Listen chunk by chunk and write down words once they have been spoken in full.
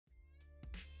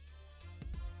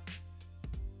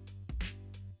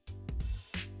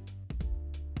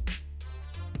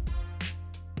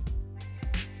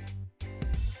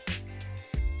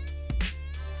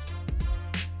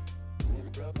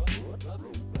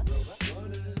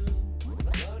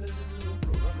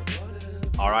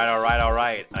All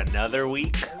right. Another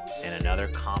week and another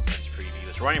conference preview.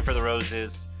 It's Running for the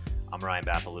Roses. I'm Ryan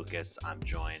Bafalukas. I'm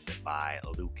joined by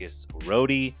Lucas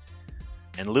Rohde.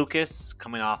 And Lucas,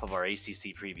 coming off of our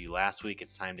ACC preview last week,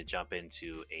 it's time to jump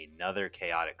into another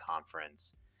chaotic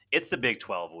conference. It's the Big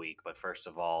 12 week, but first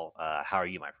of all, how are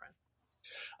you, my friend?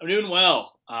 I'm doing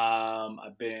well.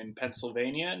 I've been in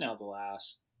Pennsylvania now the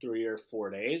last 3 or 4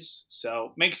 days,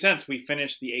 so makes sense. We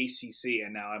finished the ACC,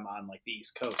 and now I'm on like the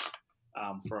East Coast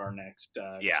for our next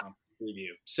conference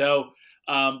preview. So,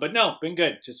 but no, been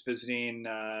good. Just visiting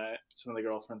some of the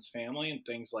girlfriend's family and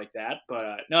things like that.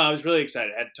 But no, I was really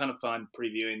excited. I had a ton of fun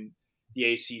previewing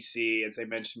the ACC, as I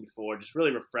mentioned before. Just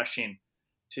really refreshing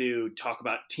to talk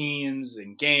about teams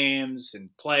and games and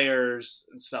players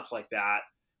and stuff like that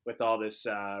with all this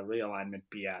realignment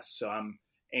BS.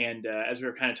 As we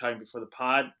were kind of talking before the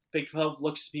pod, Big 12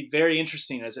 looks to be very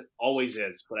interesting, as it always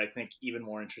is, but I think even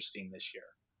more interesting this year.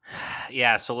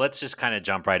 Yeah, so let's just kind of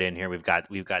jump right in here. We've got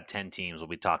 10 teams. We'll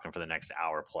be talking for the next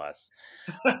hour plus.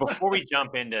 Before we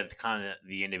jump into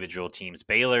the individual teams,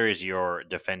 Baylor is your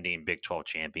defending Big 12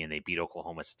 champion. They beat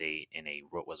Oklahoma State in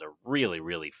what was a really,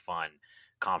 really fun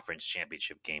conference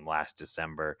championship game last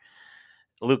December.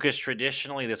 Lucas,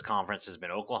 traditionally this conference has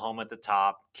been Oklahoma at the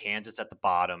top, Kansas at the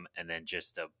bottom, and then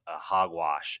just a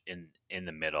hogwash in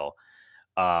the middle.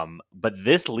 But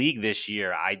this league this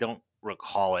year, I don't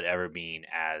recall it ever being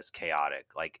as chaotic.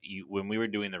 When we were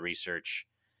doing the research,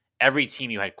 every team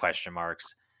you had question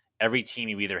marks. Every team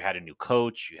you either had a new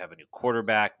coach, you have a new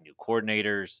quarterback, new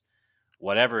coordinators,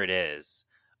 whatever it is.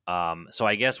 So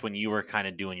I guess when you were kind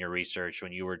of doing your research,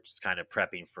 when you were kind of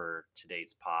prepping for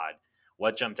today's pod,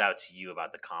 what jumped out to you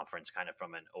about the conference kind of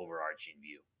from an overarching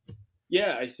view?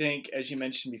 Yeah, I think, as you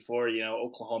mentioned before,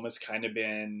 Oklahoma's kind of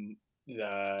been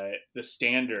the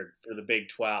standard for the Big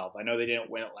 12. I know they didn't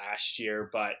win it last year,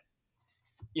 but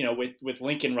with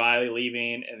Lincoln Riley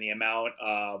leaving and the amount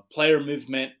of player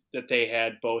movement that they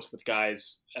had, both with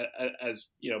guys, as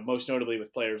most notably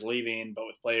with players leaving, but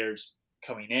with players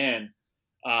coming in,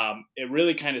 it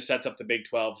really kind of sets up the Big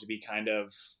 12 to be kind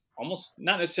of almost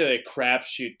not necessarily a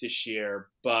crapshoot this year,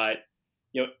 but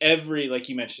like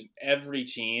you mentioned, every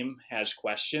team has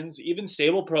questions. Even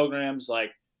stable programs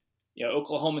like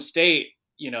Oklahoma State,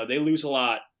 they lose a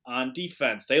lot on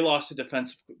defense. They lost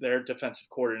their defensive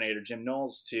coordinator, Jim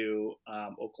Knowles, to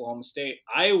Oklahoma State.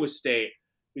 Iowa State,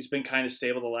 who's been kind of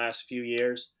stable the last few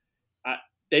years,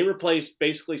 they replaced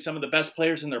basically some of the best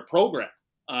players in their program,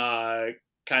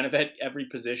 kind of at every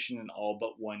position in all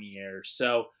but 1 year.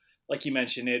 So, like you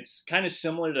mentioned, it's kind of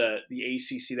similar to the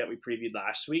ACC that we previewed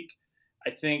last week,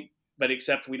 I think, but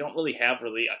except we don't really have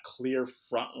a clear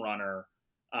front runner.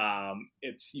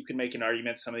 You can make an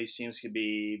argument some of these teams could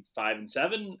be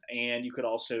 5-7, and I could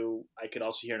also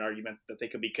hear an argument that they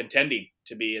could be contending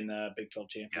to be in the Big 12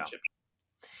 championship.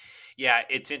 Yeah,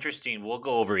 it's interesting. We'll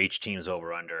go over each team's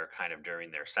over under kind of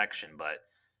during their section, but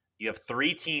you have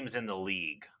three teams in the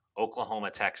league: Oklahoma,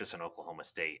 Texas, and Oklahoma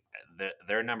State.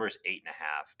 Their number is 8.5,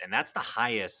 and that's the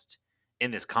highest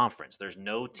in this conference. There's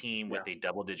no team with a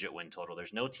double-digit win total.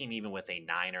 There's no team even with a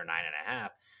 9 or 9.5.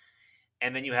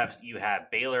 And then you have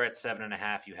Baylor at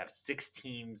 7.5. You have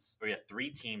three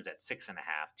teams at 6.5,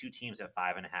 two teams at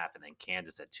 5.5, and then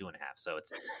Kansas at 2.5. So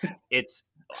it's.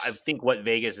 I think what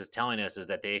Vegas is telling us is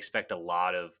that they expect a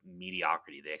lot of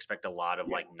mediocrity. They expect a lot of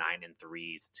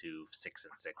 9-3s to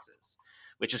 6-6s,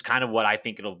 which is kind of what I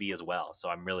think it'll be as well. So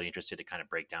I'm really interested to kind of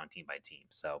break down team by team.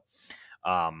 So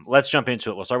let's jump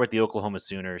into it. We'll start with the Oklahoma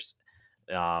Sooners.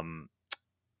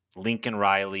 Lincoln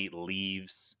Riley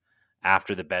leaves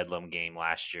after the Bedlam game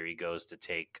last year. He goes to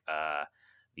take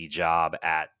the job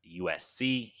at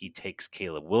USC. He takes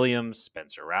Caleb Williams.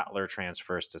 Spencer Rattler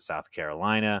transfers to South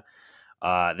Carolina.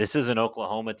 This is an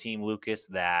Oklahoma team, Lucas,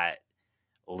 that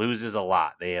loses a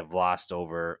lot. They have lost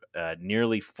over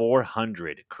nearly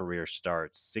 400 career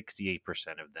starts, 68%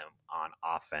 of them on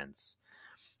offense.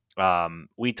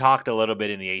 We talked a little bit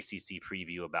in the ACC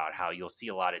preview about how you'll see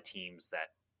a lot of teams that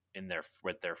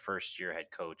with their first year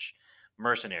head coach,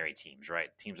 mercenary teams, right?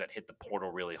 Teams that hit the portal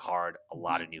really hard, a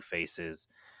lot of new faces.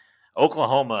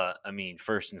 Oklahoma, I mean,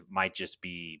 first might just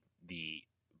be the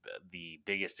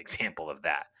biggest example of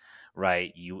that,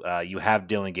 right? You have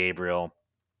Dylan Gabriel,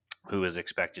 who is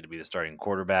expected to be the starting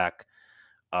quarterback,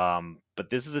 but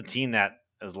this is a team that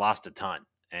has lost a ton,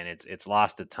 and it's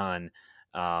lost a ton.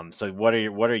 So what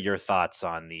are your thoughts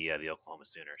on the Oklahoma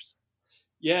Sooners?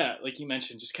 Yeah, like you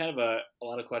mentioned, just kind of a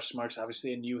lot of question marks.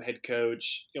 Obviously, a new head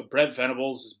coach. Brett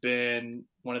Venables has been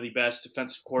one of the best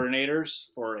defensive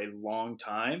coordinators for a long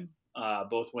time,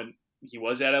 both when he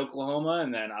was at Oklahoma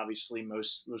and then obviously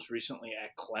most recently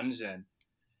at Clemson.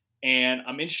 And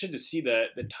I'm interested to see the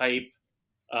type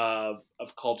of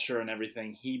culture and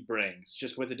everything he brings,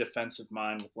 just with a defensive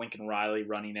mind, with Lincoln Riley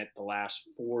running it the last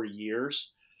 4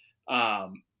 years. I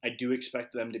do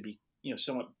expect them to be,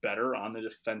 somewhat better on the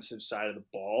defensive side of the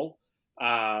ball.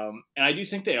 And I do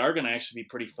think they are going to actually be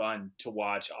pretty fun to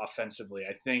watch offensively.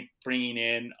 I think bringing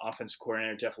in offensive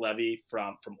coordinator Jeff Levy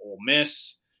from Ole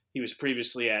Miss, he was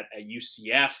previously at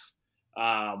UCF.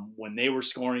 When they were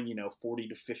scoring, 40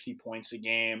 to 50 points a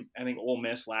game. I think Ole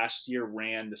Miss last year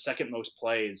ran the second most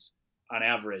plays on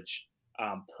average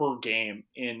per game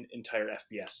in entire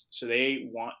FBS. So they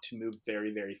want to move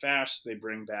very, very fast. They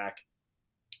bring back,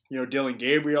 Dylan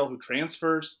Gabriel, who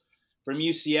transfers from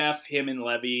UCF. Him and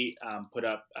Levy put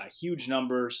up huge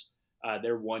numbers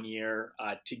their 1 year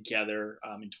together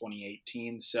in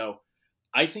 2018. So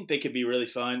I think they could be really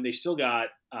fun. They still got,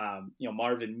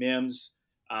 Marvin Mims,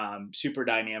 super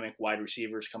dynamic wide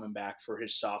receivers coming back for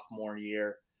his sophomore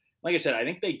year. Like I said, I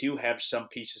think they do have some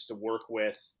pieces to work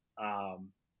with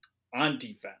on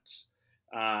defense.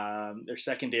 Their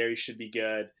secondary should be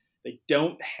good. They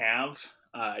don't have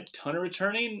a ton of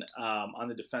returning on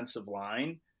the defensive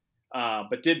line,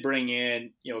 but did bring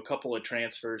in a couple of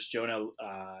transfers. Jonah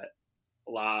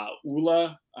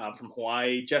Laula from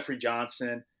Hawaii, Jeffrey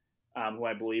Johnson, who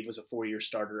I believe was a 4-year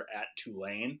starter at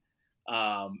Tulane.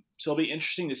 So it'll be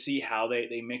interesting to see how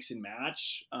they mix and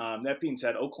match. That being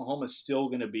said, Oklahoma is still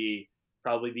going to be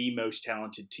probably the most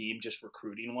talented team just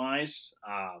recruiting wise.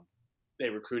 They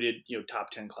recruited,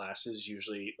 top 10 classes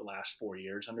usually the last 4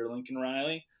 years under Lincoln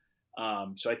Riley.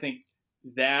 So I think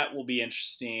that will be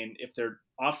interesting if their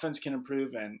offense can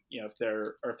improve and, if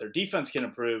their defense can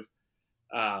improve.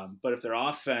 But if their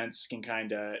offense can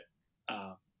kind of,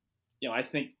 I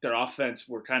think their offense,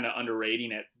 we're kind of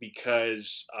underrating it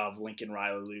because of Lincoln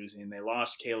Riley losing. They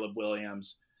lost Caleb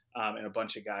Williams and a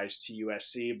bunch of guys to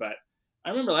USC. But I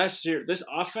remember last year, this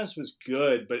offense was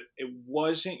good, but it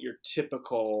wasn't your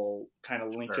typical kind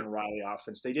of Lincoln Riley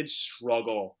offense. They did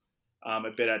struggle a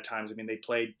bit at times. I mean, they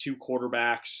played 2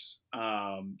 quarterbacks.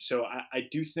 So I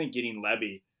do think getting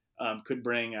Levy could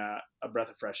bring a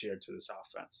breath of fresh air to this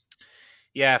offense.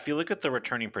 Yeah, if you look at the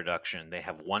returning production, they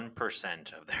have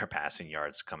 1% of their passing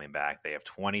yards coming back. They have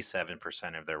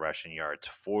 27% of their rushing yards,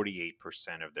 48%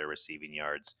 of their receiving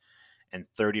yards, and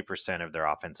 30% of their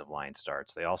offensive line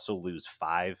starts. They also lose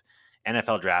 5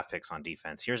 NFL draft picks on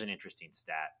defense. Here's an interesting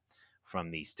stat from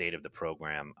the state of the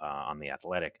program on The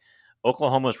Athletic.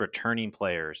 Oklahoma's returning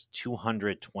players,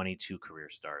 222 career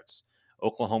starts.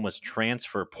 Oklahoma's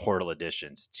transfer portal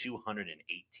additions,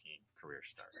 218 career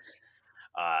starts.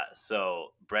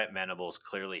 So Brent Venables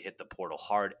clearly hit the portal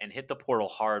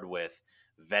hard with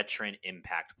veteran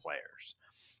impact players.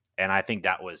 And I think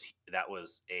that was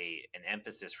an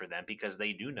emphasis for them because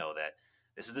they do know that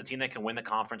this is a team that can win the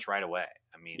conference right away.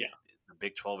 I mean, the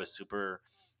Big 12 is super,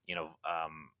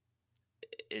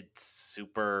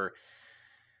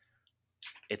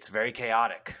 it's very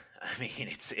chaotic. I mean,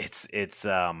 it's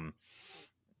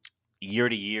year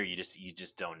to year, you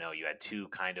just don't know. You had 2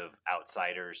 kind of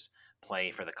outsiders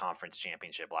play for the conference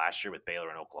championship last year with Baylor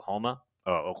and Oklahoma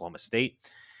State.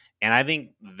 And I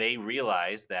think they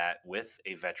realized that with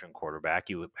a veteran quarterback,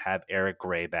 you have Eric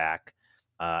Gray back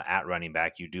at running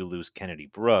back. You do lose Kennedy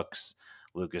Brooks.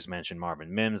 Lucas mentioned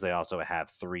Marvin Mims. They also have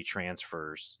 3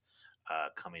 transfers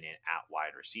coming in at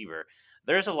wide receiver.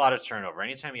 There's a lot of turnover.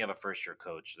 Anytime you have a first-year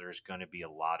coach, there's going to be a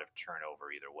lot of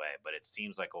turnover either way. But it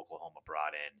seems like Oklahoma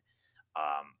brought in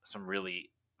some really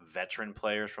veteran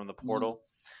players from the portal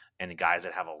and guys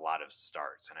that have a lot of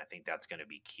starts. And I think that's going to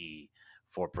be key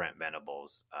for Brent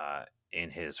Venables in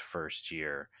his first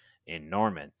year in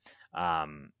Norman.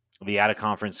 The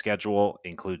out-of-conference schedule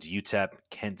includes UTEP,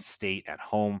 Kent State at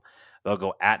home. They'll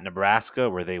go at Nebraska,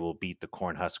 where they will beat the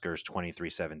Cornhuskers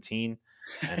 23-17.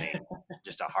 And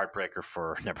just a heartbreaker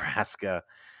for Nebraska.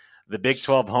 The Big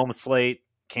 12 home slate,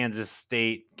 Kansas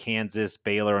State, Kansas,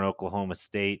 Baylor, and Oklahoma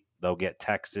State. They'll get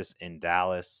Texas and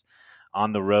Dallas.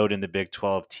 On the road in the Big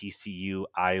 12, TCU,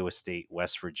 Iowa State,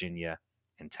 West Virginia,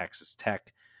 and Texas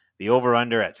Tech. The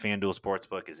over-under at FanDuel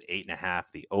Sportsbook is 8.5.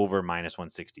 The over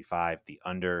 -165. The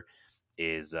under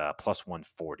is plus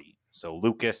 140. So,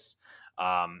 Lucas,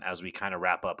 as we kind of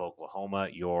wrap up Oklahoma,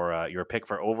 your pick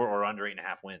for over or under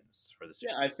 8.5 wins for the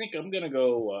series? Yeah, I think I'm going to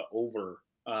go over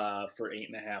for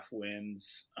 8.5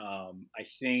 wins. I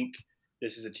think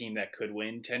this is a team that could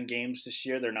win 10 games this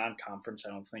year. Their non-conference,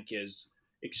 I don't think, is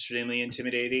extremely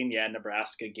intimidating. Yeah,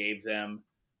 Nebraska gave them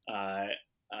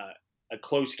a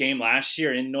close game last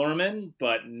year in Norman,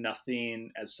 but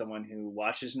nothing, as someone who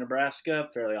watches Nebraska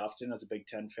fairly often as a Big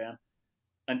Ten fan,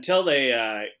 until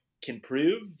they can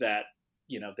prove that,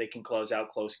 they can close out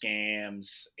close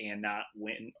games and not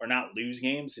win or not lose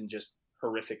games in just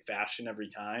horrific fashion every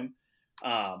time.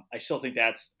 I still think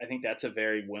that's a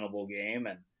very winnable game.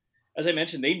 And as I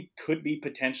mentioned, they could be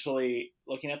potentially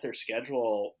looking at their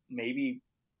schedule, maybe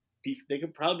they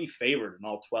could probably be favored in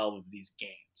all 12 of these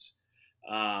games.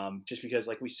 Just because,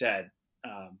 like we said,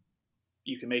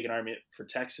 you can make an argument for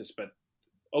Texas, but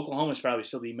Oklahoma is probably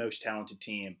still the most talented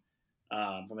team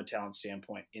from a talent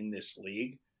standpoint in this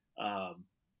league.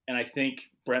 And I think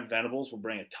Brent Venables will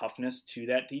bring a toughness to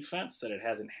that defense that it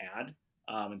hasn't had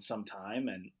in some time.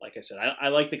 And like I said, I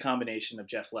like the combination of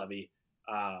Jeff Levy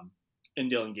and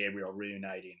Dylan Gabriel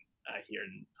reuniting here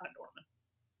in Norman.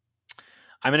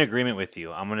 I'm in agreement with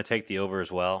you. I'm going to take the over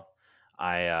as well.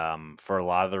 For a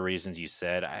lot of the reasons you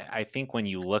said, I think when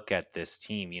you look at this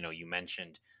team, you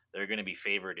mentioned they're going to be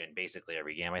favored in basically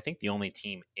every game. I think the only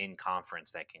team in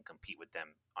conference that can compete with them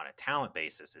on a talent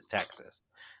basis is Texas.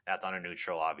 That's on a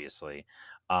neutral, obviously.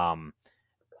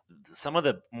 Some of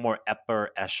the more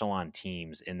upper echelon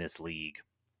teams in this league,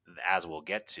 as we'll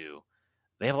get to,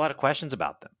 they have a lot of questions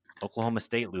about them. Oklahoma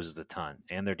State loses a ton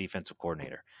and their defensive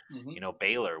coordinator. Mm-hmm.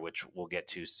 Baylor, which we'll get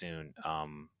to soon,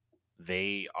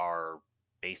 they are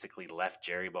basically left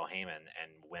Jerry Boheyman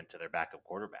and went to their backup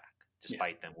quarterback,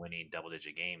 despite them winning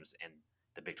double-digit games in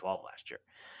the Big 12 last year.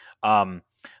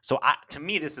 So to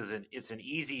me, it's an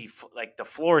easy, like the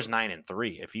floor is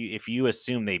 9-3. If you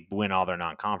assume they win all their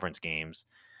non-conference games,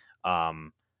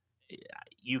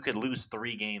 you could lose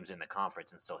 3 games in the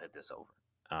conference and still hit this over.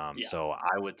 So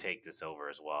I would take this over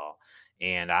as well.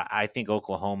 And I think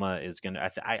Oklahoma is going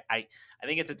to. I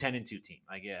think it's a 10-2 team.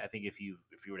 Like I think if you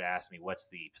were to ask me what's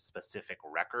the specific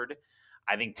record,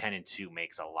 I think 10-2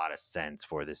 makes a lot of sense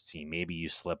for this team. Maybe you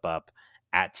slip up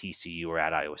at TCU or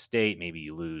at Iowa State. Maybe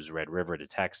you lose Red River to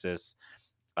Texas.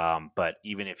 But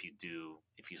even if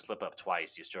you slip up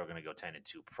twice, you're still going to go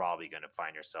 10-2. Probably going to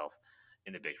find yourself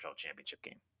in the Big 12 championship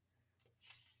game.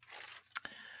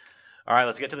 All right,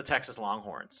 let's get to the Texas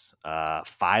Longhorns.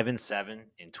 5-7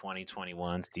 in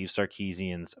 2021, Steve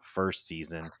Sarkisian's first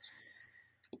season.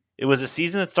 It was a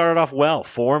season that started off well,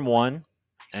 4-1,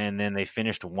 and then they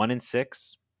finished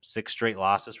 1-6, 6 straight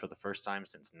losses for the first time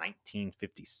since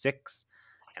 1956.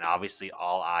 And obviously,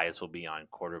 all eyes will be on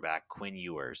quarterback Quinn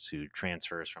Ewers, who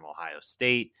transfers from Ohio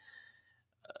State.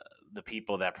 The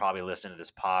people that probably listen to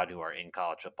this pod who are in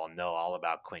college football know all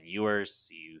about Quinn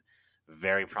Ewers.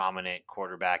 Very prominent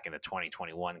quarterback in the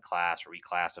 2021 class,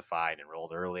 reclassified,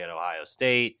 enrolled early at Ohio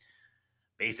State,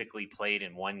 basically played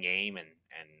in one game and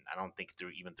I don't think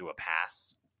threw a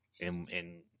pass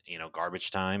in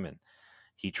garbage time, and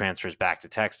he transfers back to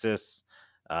Texas.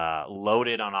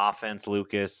 Loaded on offense,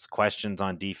 Lucas, questions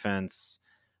on defense.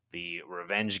 The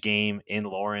revenge game in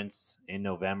Lawrence in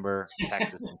November,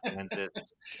 Texas and Kansas.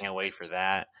 Can't wait for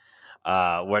that.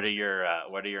 What are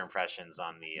your impressions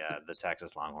on the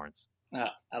Texas Longhorns?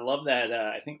 I love that.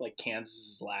 I think like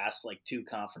Kansas's last 2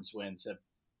 conference wins have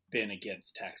been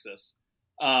against Texas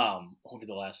over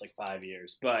the last 5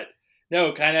 years. But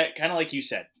no, kind of like you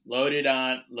said, loaded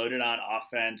on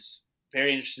offense.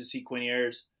 Very interested to see Quinn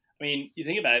Ewers. I mean, you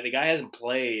think about it, the guy hasn't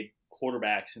played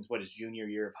quarterback since his junior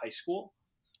year of high school.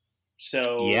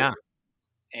 So yeah,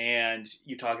 and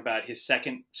you talk about his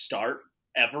second start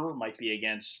ever might be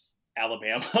against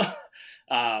Alabama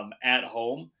at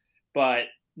home, but.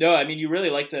 No, I mean, you really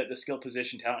like the skill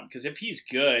position talent because if he's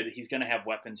good, he's going to have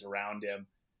weapons around him.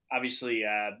 Obviously,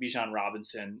 Bijan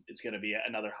Robinson is going to be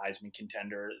another Heisman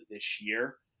contender this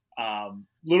year.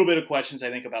 Little bit of questions, I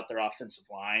think, about their offensive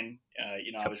line.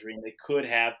 I was reading they could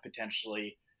have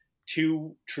potentially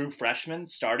 2 true freshmen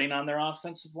starting on their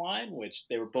offensive line, which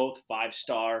they were both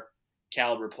 5-star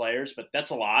caliber players, but that's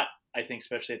a lot, I think,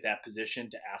 especially at that position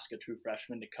to ask a true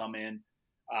freshman to come in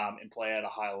and play at a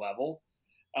high level.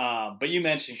 But you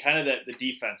mentioned kind of the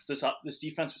defense. This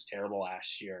defense was terrible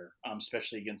last year,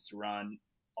 especially against the run.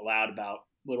 Allowed about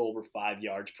a little over 5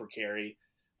 yards per carry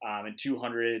and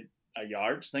 200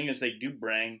 yards. The thing is, they do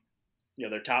bring,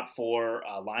 their top 4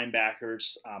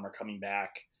 linebackers are coming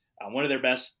back. One of their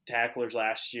best tacklers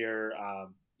last year,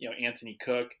 Anthony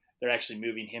Cook, they're actually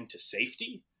moving him to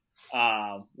safety,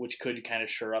 which could kind of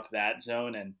shore up that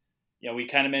zone. And we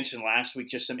kind of mentioned last week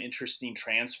just some interesting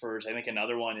transfers. I think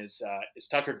another one is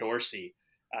Tucker Dorsey.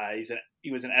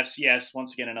 He was an FCS,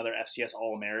 once again, another FCS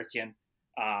All-American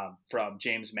from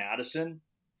James Madison.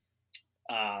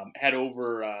 Had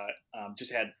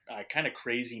kind of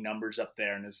crazy numbers up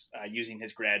there and is using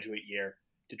his graduate year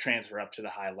to transfer up to the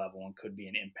high level and could be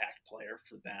an impact player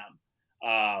for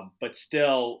them. But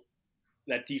still,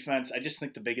 that defense, I just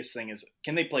think the biggest thing is,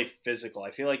 can they play physical?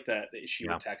 I feel like the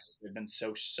issue with Texas, they've been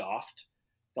so soft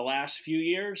the last few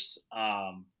years.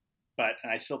 And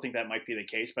I still think that might be the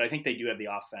case. But I think they do have the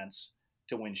offense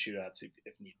to win shootouts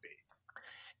if need be.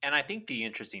 And I think the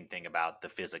interesting thing about the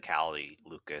physicality,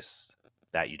 Lucas,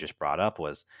 that you just brought up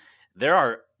was there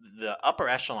are the upper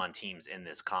echelon teams in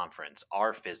this conference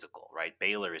are physical, right?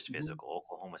 Baylor is Mm-hmm. physical,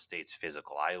 Oklahoma State's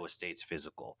physical, Iowa State's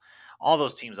physical. All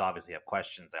those teams obviously have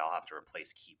questions. They all have to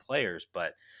replace key players,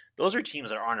 but those are teams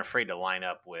that aren't afraid to line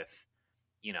up with,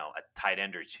 a tight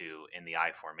end or two in the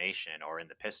I formation or in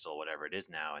the pistol, whatever it is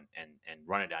now, and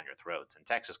run it down your throats. And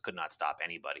Texas could not stop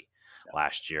anybody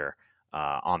last year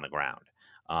on the ground.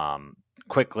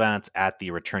 Quick glance at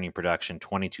the returning production: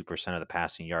 22% of the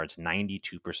passing yards,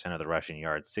 92% of the rushing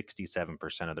yards,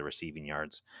 67% of the receiving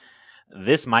yards.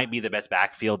 This might be the best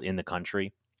backfield in the country.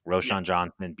 Yeah. Roshan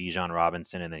Johnson, Bijan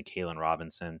Robinson, and then Kalen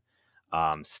Robinson.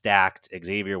 Stacked.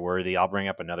 Xavier Worthy. I'll bring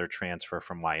up another transfer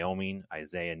from Wyoming,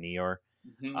 Isaiah Neyor.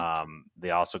 Mm-hmm.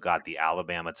 They also got the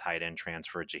Alabama tight end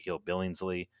transfer, Jahleel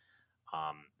Billingsley.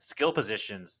 Skill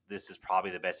positions, this is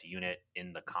probably the best unit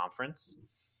in the conference.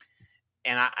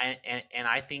 And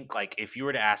I think, like, if you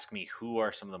were to ask me who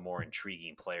are some of the more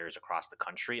intriguing players across the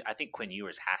country, I think Quinn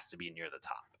Ewers has to be near the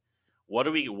top. What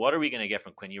are we going to get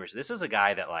from Quinn Ewers? This is a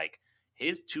guy that, like,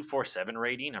 his 247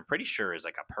 rating, I'm pretty sure is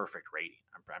like a perfect rating.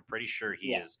 I'm pretty sure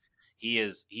he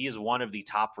is one of the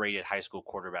top rated high school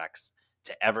quarterbacks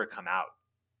to ever come out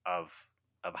of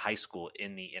high school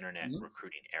in the internet Mm-hmm.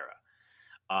 recruiting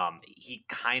era. He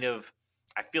kind of,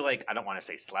 I feel like, I don't want to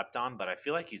say slept on, but I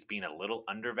feel like he's being a little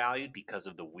undervalued because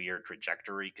of the weird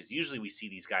trajectory. Because usually we see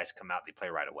these guys come out, they play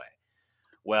right away.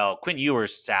 Well, Quinn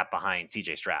Ewers sat behind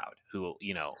CJ Stroud, who,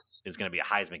 is going to be a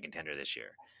Heisman contender this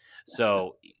year.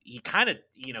 So he kind of,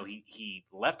 he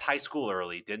left high school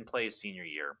early, didn't play his senior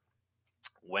year,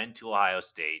 went to Ohio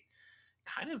State,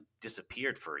 kind of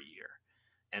disappeared for a year,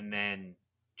 and then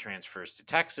transfers to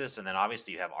Texas. And then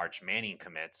obviously you have Arch Manning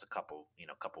commits a couple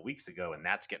weeks ago, and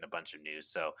that's getting a bunch of news.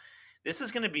 So this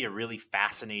is going to be a really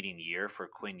fascinating year for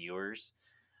Quinn Ewers.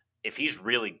 If he's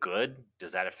really good,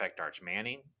 does that affect Arch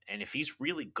Manning? And if he's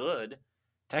really good,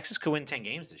 Texas could win 10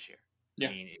 games this year. I Yeah.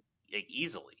 mean,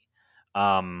 easily.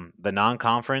 The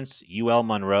non-conference, UL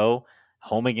Monroe,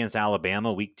 home against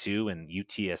Alabama, week 2, and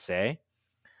UTSA.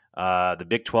 The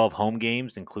Big 12 home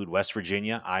games include West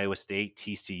Virginia, Iowa State,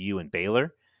 TCU, and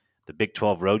Baylor. The Big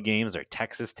 12 road games are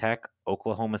Texas Tech,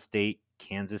 Oklahoma State,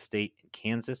 Kansas State, and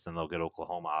Kansas, and they'll get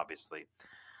Oklahoma, obviously,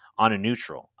 on a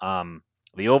neutral.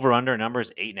 The over-under number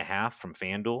is 8.5 from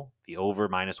FanDuel. The over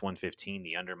 -115,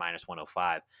 the under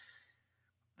 -105.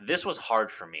 This was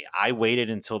hard for me. I waited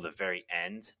until the very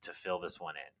end to fill this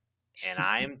one in, and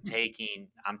I'm taking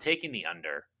the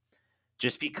under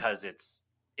just because it's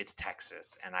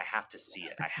Texas, and I have to see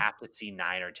it. I have to see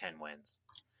 9 or 10 wins.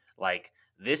 Like,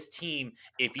 this team,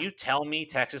 if you tell me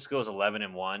Texas goes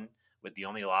 11-1 with the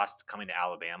only loss coming to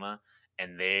Alabama,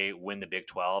 and they win the Big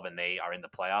 12 and they are in the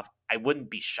playoff, I wouldn't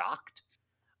be shocked.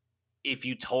 If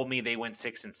you told me they went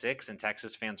 6-6 and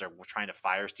Texas fans are trying to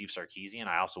fire Steve Sarkisian,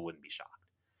 I also wouldn't be shocked.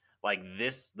 Like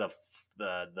this, the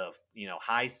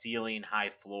high ceiling,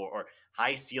 high floor, or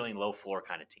high ceiling, low floor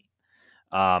kind of team.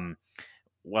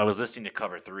 Well, I was listening to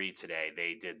Cover 3 today.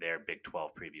 They did their Big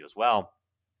 12 preview as well,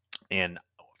 and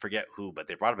forget who, but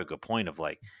they brought up a good point of,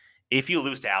 like, if you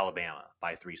lose to Alabama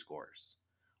by 3 scores,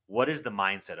 what is the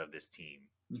mindset of this team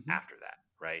after that,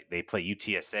 right? They play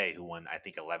UTSA, who won, I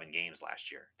think, 11 games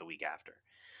last year, the week after.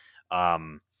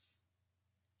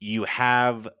 You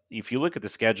have, if you look at the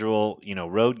schedule,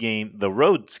 the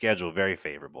road schedule, very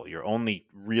favorable. Your only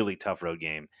really tough road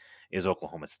game is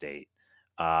Oklahoma State.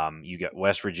 You get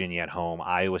West Virginia at home,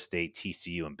 Iowa State,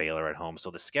 TCU, and Baylor at home.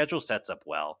 So the schedule sets up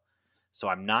well. So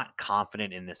I'm not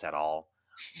confident in this at all,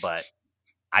 but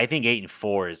I think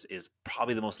 8-4 is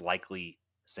probably the most likely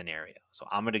scenario. So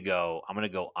I'm gonna go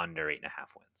under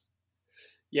 8.5 wins.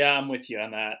 Yeah, I'm with you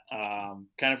on that.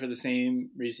 Kind of for the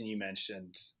same reason you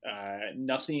mentioned.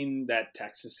 Nothing that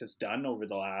Texas has done over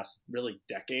the last really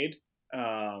decade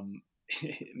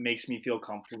makes me feel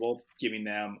comfortable giving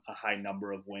them a high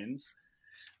number of wins.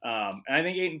 And I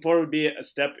think 8-4 would be a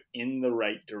step in the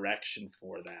right direction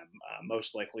for them.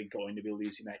 Most likely going to be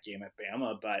losing that game at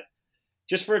Bama, but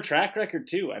just for a track record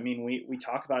too. I mean, we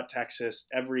talk about Texas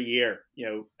every year,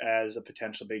 as a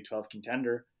potential Big 12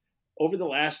 contender. Over the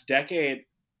last decade,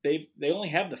 they only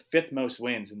have the 5th most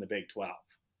wins in the Big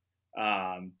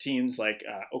 12. Teams like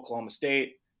Oklahoma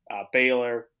State,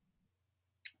 Baylor,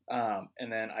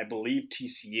 and then I believe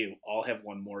TCU all have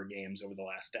won more games over the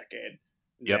last decade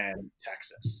than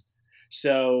Texas.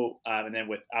 So, and then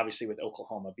with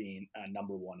Oklahoma being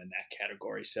number 1 in that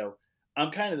category. So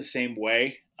I'm kind of the same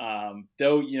way.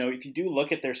 Though, if you do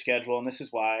look at their schedule, and this is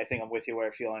why I think I'm with you where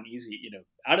I feel uneasy,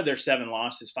 out of their 7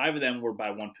 losses, 5 of them were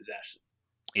by one possession.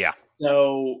 Yeah.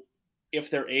 So if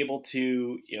they're able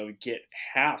to, get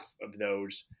half of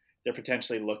those, they're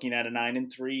potentially looking at a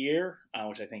 9-3 year,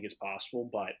 which I think is possible.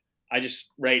 But I just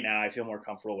right now I feel more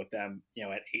comfortable with them,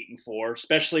 at 8-4,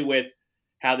 especially with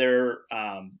how they're,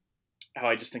 how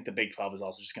I just think the Big 12 is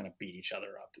also just going to beat each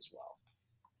other up as well.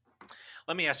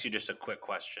 Let me ask you just a quick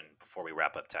question before we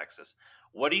wrap up Texas.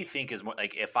 What do you think is more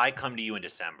like if I come to you in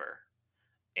December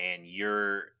and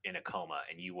you're in a coma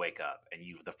and you wake up and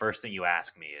the first thing you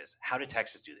ask me is, how did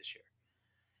Texas do this year?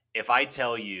 If I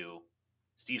tell you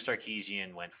Steve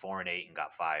Sarkisian went 4-8 and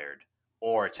got fired,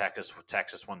 or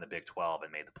Texas won the Big 12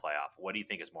 and made the playoff, what do you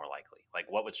think is more likely? Like,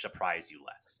 what would surprise you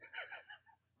less?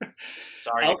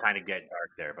 Sorry to kind of get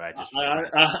dark there, but I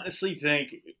honestly think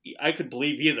I could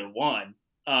believe either one.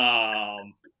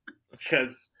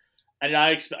 Because they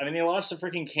lost to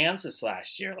freaking Kansas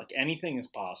last year. Like, anything is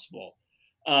possible.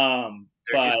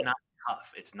 They're just not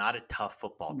tough. It's not a tough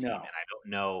football team, No. and I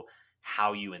don't know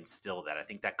how you instill that. I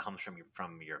think that comes from your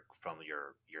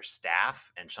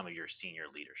staff and some of your senior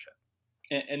leadership.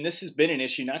 And this has been an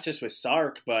issue not just with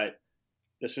Sark, but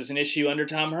this was an issue under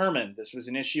Tom Herman. This was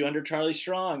an issue under Charlie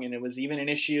Strong, and it was even an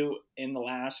issue in the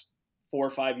last 4 or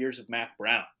 5 years of Mac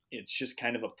Brown. It's just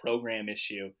kind of a program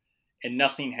issue, and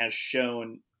nothing has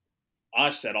shown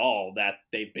us at all that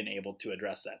they've been able to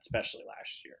address that, especially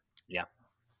last year. Yeah.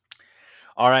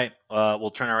 All right. We'll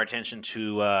turn our attention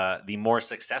to the more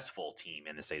successful team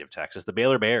in the state of Texas, the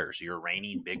Baylor Bears, your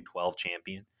reigning Big 12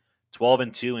 champion,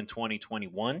 12-2 in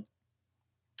 2021.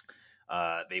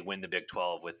 They win the Big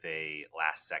 12 with a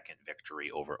last-second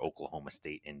victory over Oklahoma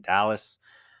State in Dallas.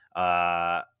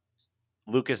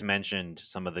 Lucas mentioned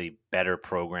some of the better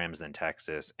programs than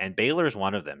Texas, and Baylor is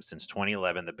one of them. Since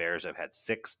 2011, the Bears have had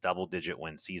 6 double-digit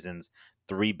win seasons,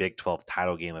 3 Big 12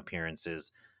 title game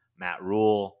appearances. Matt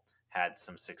Rule had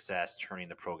some success turning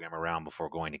the program around before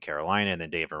going to Carolina, and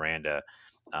then Dave Aranda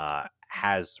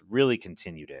has really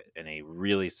continued it in a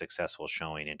really successful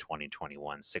showing in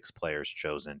 2021. 6 players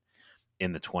chosen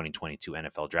in the 2022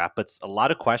 NFL draft, but a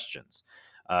lot of questions.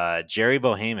 Jerry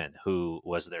Bohannon, who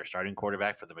was their starting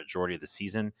quarterback for the majority of the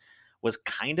season, was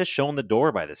kind of shown the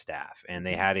door by the staff, and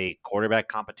they had a quarterback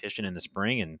competition in the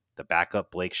spring, and the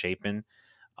backup Blake Shapen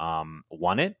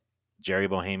won it. Jerry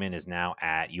Bohannon is now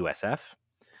at USF.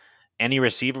 Any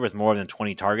receiver with more than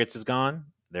 20 targets is gone.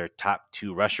 Their top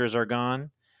 2 rushers are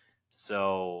gone.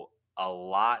 So a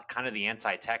lot, kind of the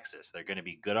anti-Texas. They're going to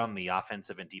be good on the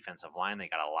offensive and defensive line. They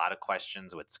got a lot of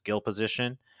questions with skill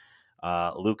position.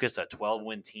 Lucas, a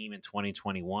 12-win team in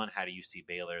 2021. How do you see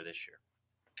Baylor this year?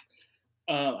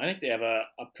 I think they have a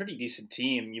pretty decent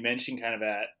team. You mentioned kind of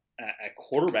at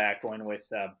quarterback going with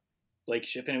Blake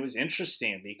Shapen. It was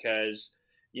interesting because,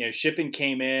 Shapen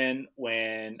came in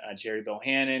when Jerry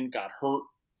Bohannon got hurt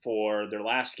for their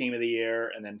last game of the year,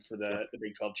 and then for the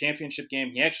Big 12 championship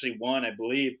game. He actually won, I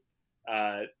believe,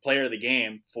 player of the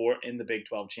game in the Big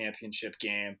 12 championship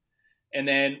game. And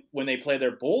then when they play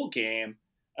their bowl game,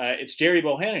 it's Jerry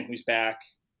Bohannon who's back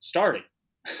starting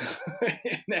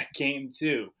in that game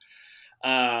too.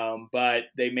 But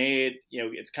they made,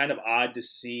 it's kind of odd to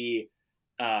see,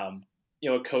 a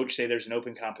coach say there's an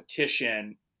open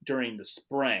competition during the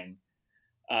spring.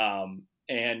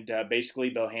 And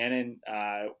basically Bohannon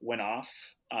went off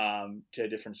to a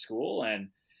different school. And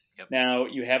now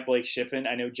you have Blake Shapen.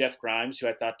 I know Jeff Grimes, who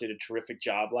I thought did a terrific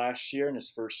job last year in his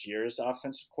first year as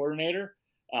offensive coordinator,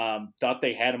 thought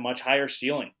they had a much higher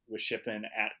ceiling with Shapen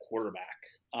at quarterback.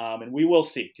 And we will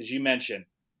see, because you mentioned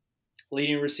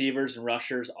leading receivers and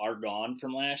rushers are gone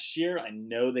from last year. I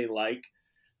know they like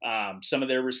some of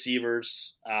their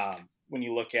receivers. When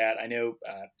you look at, I know,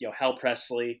 Hal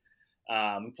Presley,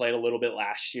 who played a little bit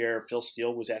last year. Phil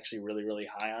Steele was actually really, really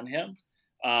high on him.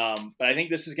 But I think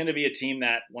this is going to be a team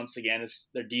that, once again,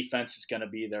 their defense is going to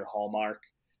be their hallmark.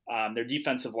 Their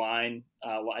defensive line,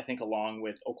 I think, along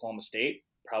with Oklahoma State,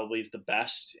 probably is the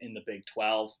best in the Big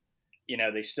 12.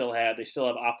 They still have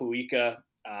Apuika,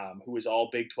 who was all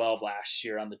Big 12 last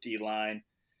year on the D line.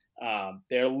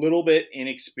 They're a little bit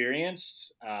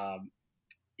inexperienced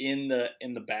in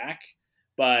the back,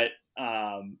 but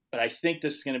I think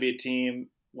this is going to be a team,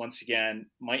 once again,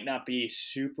 might not be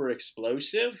super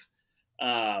explosive,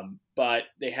 but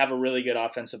they have a really good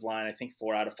offensive line. I think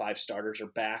 4 out of 5 starters are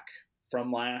back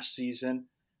from last season.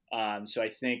 So I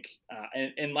think,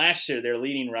 and last year their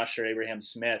leading rusher, Abraham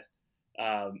Smith,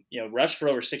 rushed for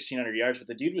over 1,600 yards, but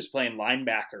the dude was playing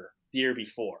linebacker the year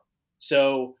before.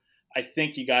 So I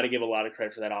think you got to give a lot of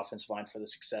credit for that offensive line for the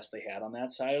success they had on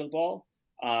that side of the ball.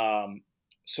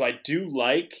 So I do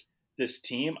like this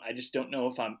team. I just don't know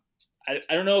if I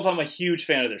don't know if I'm a huge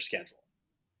fan of their schedule.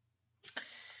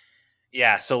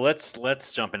 Yeah, so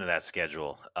let's jump into that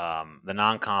schedule. The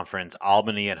non-conference: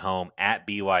 Albany at home, at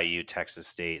BYU, Texas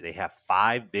State. They have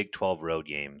 5 Big 12 road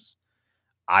games: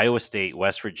 Iowa State,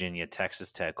 West Virginia,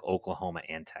 Texas Tech, Oklahoma,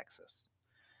 and Texas.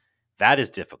 That is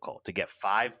difficult to get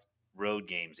 5 road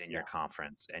games in your Yeah.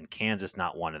 conference, and Kansas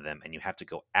not one of them, and you have to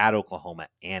go at Oklahoma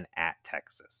and at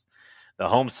Texas. The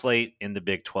home slate in the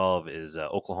Big 12 is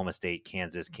Oklahoma State,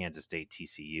 Kansas, Kansas State,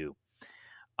 TCU.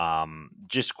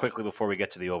 Just quickly before we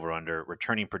get to the over-under,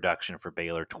 returning production for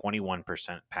Baylor,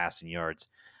 21% passing yards,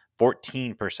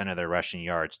 14% of their rushing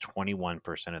yards,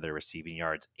 21% of their receiving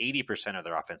yards, 80% of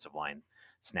their offensive line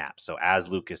snaps. So as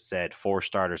Lucas said, 4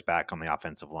 starters back on the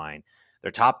offensive line.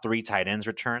 Their top 3 tight ends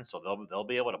return, so they'll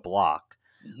be able to block,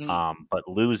 Mm-hmm. but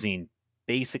losing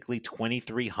basically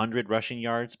 2,300 rushing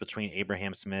yards between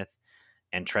Abraham Smith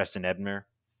and Treston Ebner.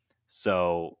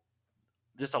 So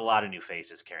just a lot of new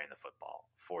faces carrying the football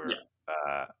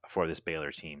for this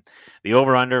Baylor team. The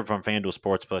over under from FanDuel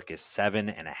Sportsbook is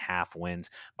 7.5 wins.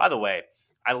 By the way,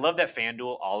 I love that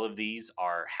FanDuel, all of these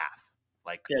are half.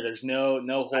 Like Yeah, there's no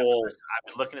whole. I've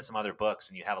been looking at some other books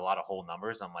and you have a lot of whole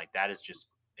numbers. I'm like, that is just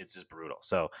it's just brutal.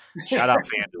 So shout out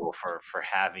FanDuel for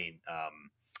having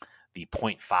the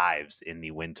 0.5s in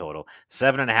the win total.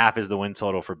 7.5 is the win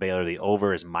total for Baylor. The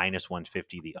over is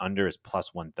 -150. The under is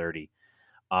 +130.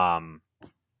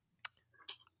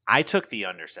 I took the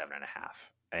under 7.5,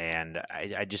 and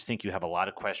I just think you have a lot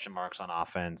of question marks on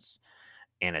offense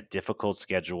and a difficult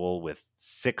schedule with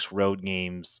 6 road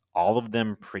games, all of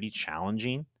them pretty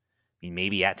challenging. I mean,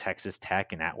 maybe at Texas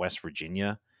Tech and at West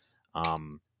Virginia,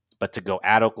 but to go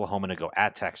at Oklahoma, to go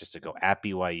at Texas, to go at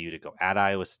BYU, to go at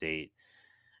Iowa State,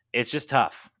 it's just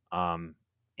tough. And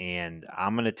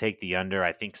I'm going to take the under.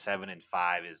 I think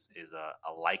 7-5 is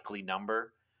a likely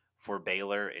number for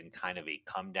Baylor in kind of a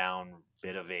come down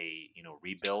bit of a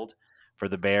rebuild for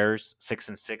the Bears.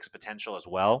 6-6 potential as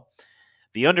well.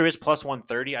 The under is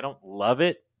 +130. I don't love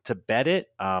it to bet it.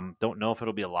 Don't know if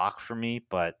it'll be a lock for me,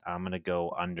 but I'm going to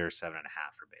go under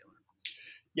 7.5 for Baylor.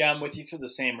 Yeah, I'm with you for the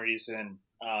same reason.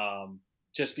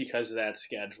 Just because of that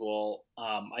schedule,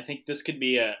 I think this could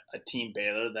be a team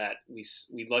Baylor that we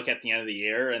look at the end of the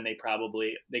year and they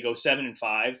go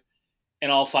 7-5,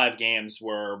 and all 5 games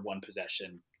were 1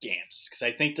 possession games because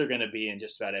I think they're going to be in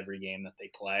just about every game that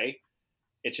they play.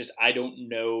 It's just I don't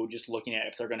know. Just looking at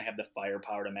if they're going to have the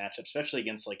firepower to match up, especially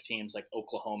against like teams like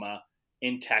Oklahoma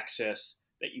in Texas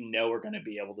that are going to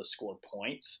be able to score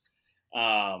points.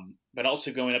 But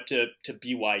also going up to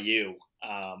BYU,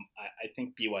 I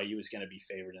think BYU is going to be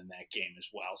favored in that game as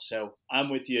well. So I'm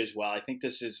with you as well. I think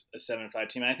this is a 7-5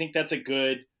 team. And I think that's a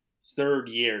good third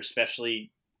year,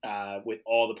 especially with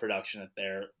all the production that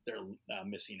they're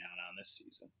missing out on this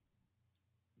season.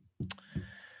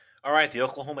 All right, the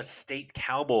Oklahoma State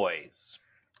Cowboys,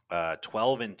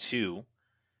 12-2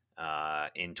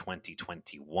 in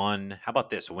 2021. How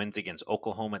about this? Wins against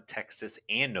Oklahoma, Texas,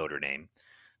 and Notre Dame.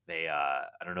 They, I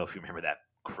don't know if you remember that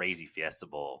crazy Fiesta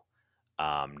Bowl.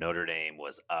 Notre Dame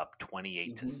was up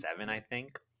 28-7, I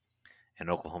think, and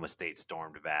Oklahoma State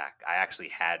stormed back. I actually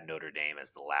had Notre Dame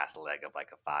as the last leg of like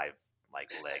a 5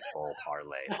 leg bowl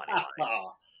parlay money line.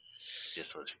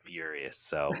 Just was furious.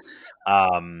 So,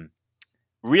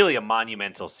 really a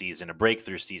monumental season, a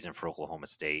breakthrough season for Oklahoma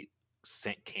State.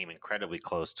 Came incredibly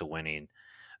close to winning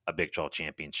a Big 12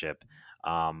 championship.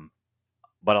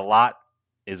 But a lot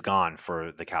is gone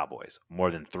for the Cowboys.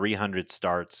 More than 300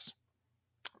 starts,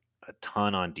 a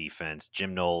ton on defense.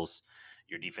 Jim Knowles,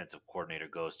 your defensive coordinator,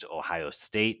 goes to Ohio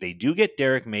State. They do get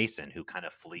Derek Mason, who kind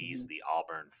of flees the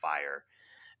Auburn fire,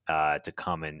 to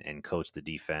come and coach the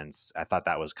defense. I thought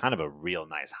that was kind of a real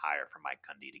nice hire for Mike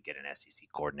Gundy to get an SEC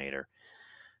coordinator.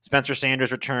 Spencer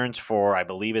Sanders returns for, I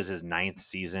believe, is his 9th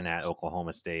season at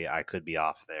Oklahoma State. I could be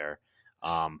off there.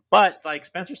 But like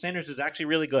Spencer Sanders is actually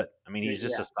really good. I mean, he's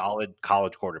just a solid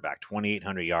college quarterback,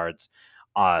 2,800 yards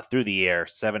through the air,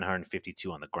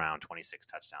 752 on the ground, 26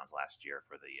 touchdowns last year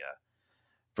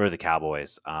for the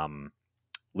Cowboys.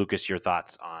 Lucas, your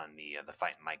thoughts on the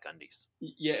fight in Mike Gundy's?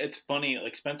 Yeah, it's funny.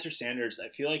 Like Spencer Sanders, I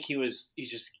feel like he's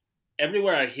just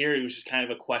everywhere I hear he was just kind of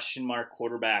a question mark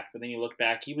quarterback. But then you look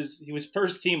back, he was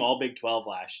first team All Big 12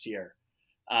 last year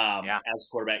as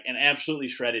quarterback, and absolutely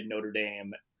shredded Notre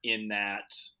Dame in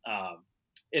that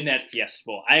Fiesta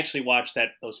Bowl. I actually watched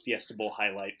those Fiesta Bowl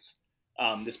highlights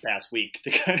this past week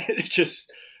to kind of just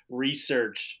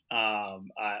research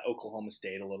Oklahoma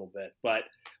State a little bit. But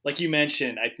like you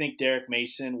mentioned, I think Derek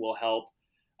Mason will help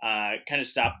kind of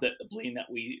stop the bleeding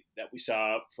that we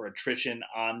saw for attrition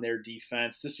on their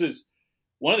defense. This was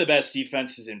one of the best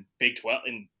defenses in Big 12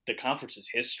 in the conference's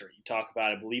history. You talk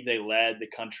about, I believe they led the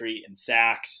country in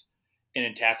sacks and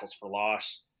in tackles for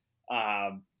loss.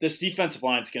 This defensive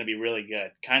line is going to be really good.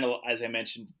 Kind of as I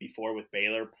mentioned before with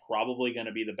Baylor, probably going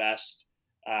to be the best,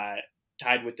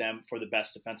 tied with them for the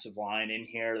best defensive line in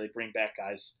here. They bring back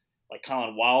guys like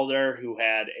Colin Wilder, who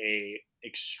had a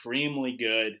extremely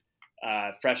good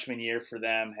freshman year for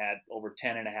them, had over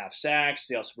 10 and a half sacks.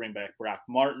 They also bring back Brock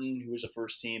Martin, who was a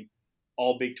first team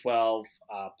all Big 12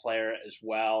 player as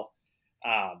well.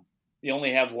 They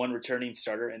only have one returning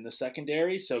starter in the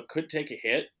secondary, so it could take a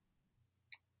hit.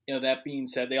 That being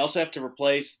said, they also have to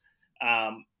replace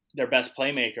their best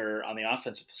playmaker on the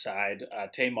offensive side.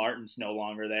 Tay Martin's no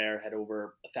longer there, had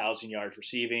over 1,000 yards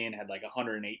receiving, had like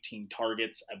 118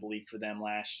 targets, I believe, for them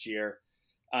last year.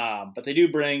 But they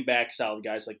do bring back solid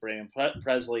guys like Braden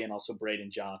Presley and also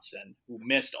Braden Johnson, who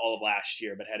missed all of last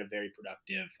year but had a very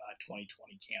productive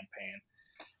 2020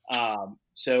 campaign.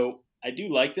 So I do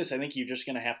like this. I think you're just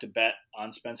going to have to bet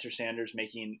on Spencer Sanders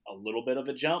making a little bit of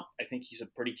a jump. I think he's a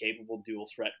pretty capable dual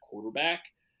threat quarterback.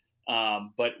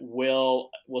 But will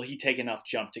he take enough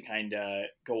jump to kind of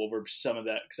go over some of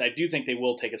that? Because I do think they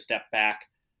will take a step back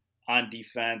on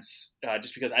defense,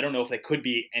 just because I don't know if they could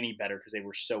be any better because they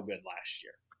were so good last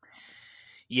year.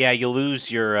 Yeah, you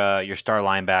lose your star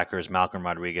linebackers, Malcolm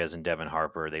Rodriguez and Devin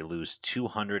Harper. They lose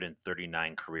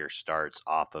 239 career starts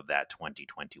off of that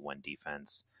 2021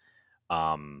 defense.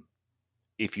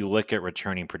 If you look at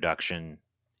returning production,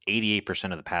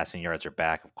 88% of the passing yards are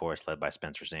back, of course, led by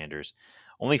Spencer Sanders.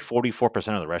 Only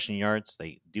 44% of the rushing yards.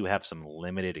 They do have some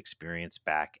limited experience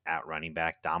back at running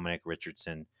back. Dominic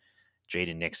Richardson,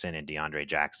 Jaden Nixon, and DeAndre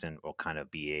Jackson will kind of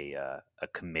be a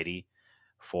committee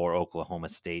for Oklahoma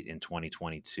State in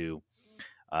 2022.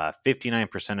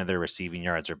 59% of their receiving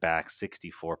yards are back.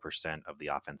 64% of the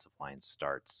offensive line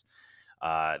starts.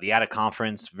 The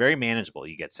out-of-conference, very manageable.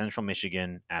 You get Central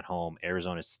Michigan at home,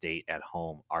 Arizona State at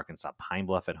home, Arkansas Pine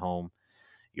Bluff at home.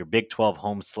 Your Big 12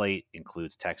 home slate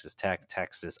includes Texas Tech,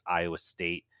 Texas, Iowa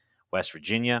State, West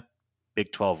Virginia.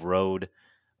 Big 12 road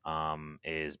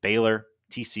is Baylor,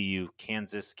 TCU,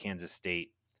 Kansas, Kansas State,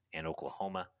 and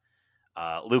Oklahoma.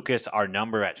 Lucas, our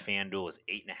number at FanDuel is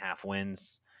 8.5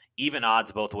 wins. Even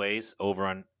odds both ways, over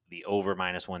on the over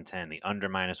 -110, the under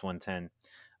 -110.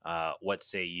 What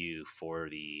say you for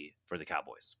the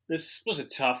Cowboys? This was a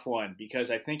tough one because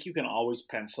I think you can always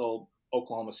pencil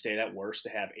Oklahoma State at worst to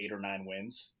have 8 or 9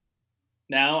 wins.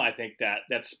 Now I think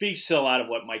that speaks to a lot of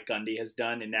what Mike Gundy has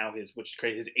done, and now his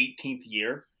 18th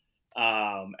year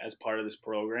as part of this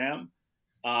program.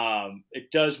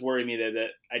 It does worry me that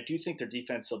I do think their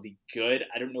defense will be good.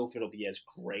 I don't know if it'll be as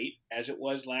great as it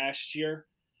was last year.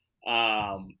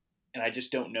 And I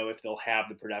just don't know if they'll have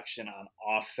the production on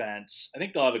offense. I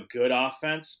think they'll have a good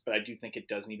offense, but I do think it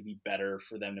does need to be better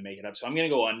for them to make it up. So I'm going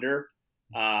to go under.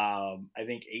 I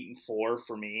think 8-4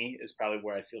 for me is probably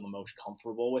where I feel the most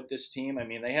comfortable with this team. I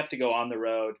mean, they have to go on the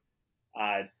road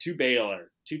to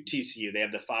Baylor, to TCU. They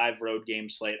have the 5 road game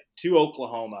slate, to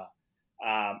Oklahoma,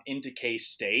 into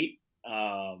K-State.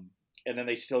 And then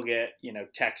they still get,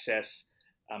 Texas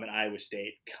and Iowa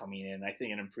State coming in. I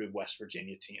think an improved West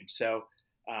Virginia team. So,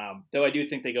 though I do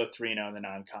think they go 3-0 in the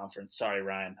non-conference. Sorry,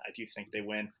 Ryan. I do think they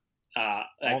win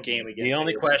that game against. The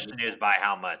only question is by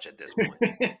how much at this point.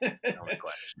 The only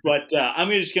question. But I'm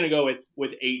just going to go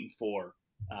with 8-4 for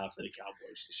the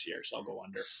Cowboys this year. So I'll go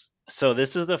under. So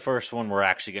this is the first one we're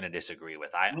actually going to disagree with.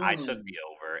 I took the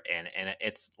over, and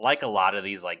it's like a lot of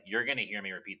these. Like, you're going to hear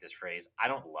me repeat this phrase. I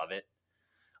don't love it.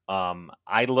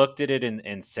 I looked at it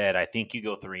and said, I think you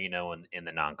go 3-0 in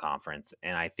the non-conference,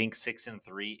 and I think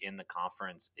 6-3 in the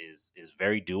conference is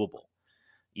very doable.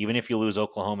 Even if you lose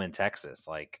Oklahoma and Texas,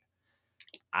 like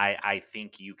I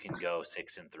think you can go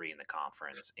 6-3 in the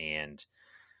conference, and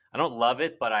I don't love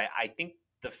it, but I think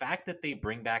the fact that they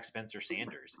bring back Spencer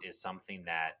Sanders is something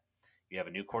that you have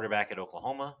a new quarterback at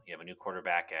Oklahoma, you have a new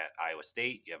quarterback at Iowa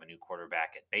State, you have a new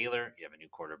quarterback at Baylor, you have a new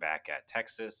quarterback at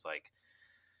Texas, like.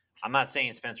 I'm not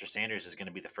saying Spencer Sanders is going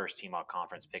to be the first team all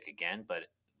conference pick again, but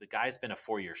the guy's been a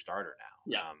 4-year starter now.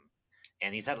 Yeah.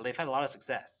 And they've had a lot of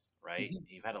success, right? Mm-hmm.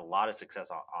 You've had a lot of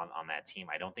success on that team.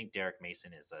 I don't think Derek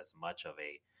Mason is as much of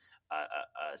a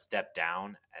step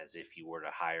down as if you were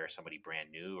to hire somebody brand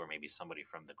new or maybe somebody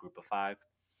from the group of 5.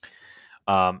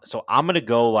 So I'm going to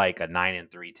go like a 9-3,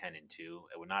 10-2.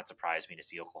 It would not surprise me to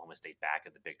see Oklahoma State back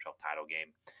at the Big 12 title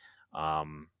game.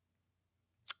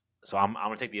 So I'm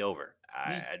going to take the over.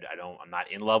 I'm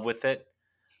not in love with it,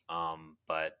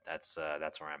 but that's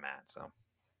where I'm at. So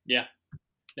yeah,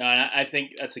 no, and I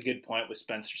think that's a good point with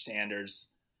Spencer Sanders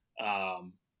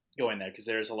going there because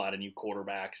there's a lot of new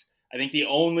quarterbacks. I think the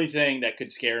only thing that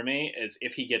could scare me is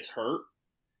if he gets hurt.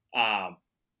 Um,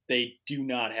 they do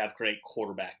not have great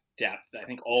quarterback depth. I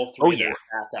think all Oh three of yeah. their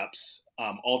backups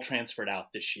all transferred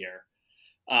out this year.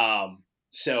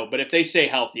 But if they stay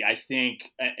healthy, I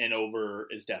think an over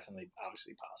is definitely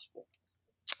obviously possible.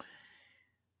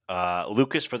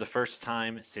 Lucas, for the first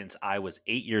time since I was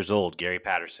 8 years old, Gary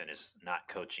Patterson is not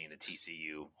coaching the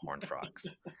TCU Horned Frogs.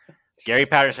 Gary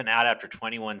Patterson out after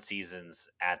 21 seasons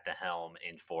at the helm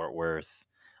in Fort Worth.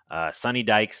 Sonny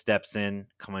Dykes steps in,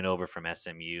 coming over from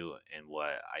SMU, and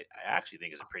what I actually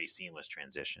think is a pretty seamless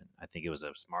transition. I think it was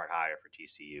a smart hire for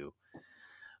TCU.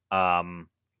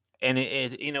 And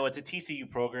it's a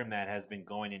TCU program that has been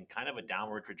going in kind of a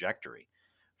downward trajectory.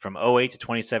 From 08 to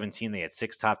 2017, they had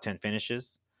 6 top 10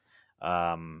 finishes.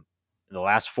 In the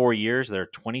last 4 years, they're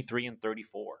 23 and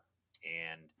 34.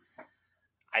 And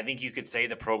I think you could say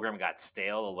the program got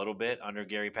stale a little bit under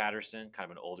Gary Patterson, kind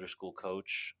of an older school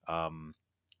coach.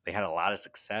 They had a lot of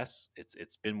success.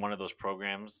 It's been one of those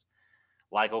programs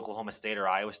like Oklahoma State or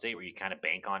Iowa State where you kind of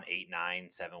bank on 8, 9,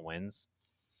 7 wins.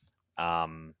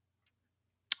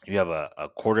 You have a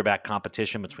quarterback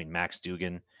competition between Max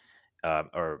Duggan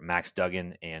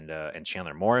and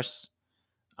Chandler Morris.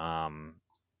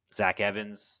 Zach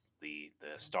Evans, the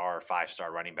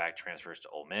 5-star running back, transfers to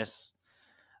Ole Miss.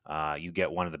 You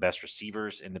get one of the best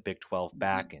receivers in the Big 12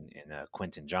 back in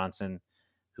Quentin Johnson,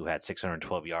 who had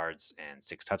 612 yards and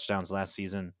 6 touchdowns last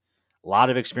season. A lot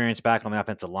of experience back on the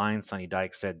offensive line. Sonny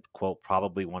Dykes said, quote,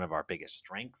 probably one of our biggest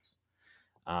strengths.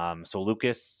 So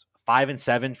Lucas,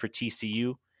 5-7 for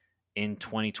TCU in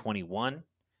 2021.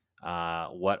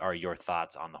 What are your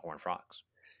thoughts on the Horned Frogs?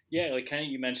 Yeah, like kind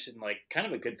of you mentioned, like kind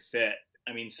of a good fit.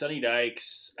 I mean, Sonny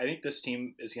Dykes. I think this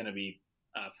team is going to be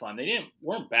fun. They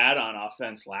weren't bad on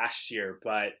offense last year,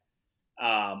 but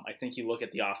I think you look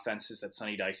at the offenses that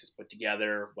Sonny Dykes has put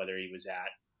together, whether he was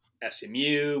at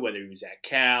SMU, whether he was at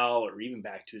Cal, or even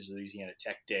back to his Louisiana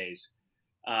Tech days.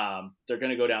 They're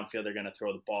going to go downfield. They're going to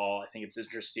throw the ball. I think it's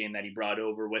interesting that he brought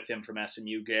over with him from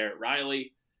SMU Garrett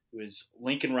Riley, who is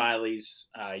Lincoln Riley's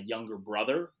younger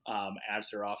brother, as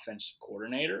their offensive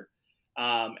coordinator.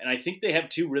 And I think they have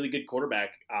 2 really good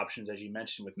quarterback options, as you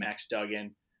mentioned, with Max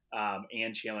Duggan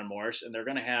and Chandler Morris. And they're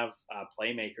going to have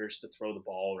playmakers to throw the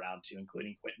ball around to,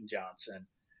 including Quentin Johnson.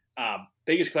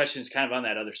 Biggest question is kind of on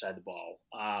that other side of the ball.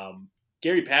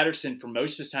 Gary Patterson, for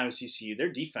most of his time at CCU,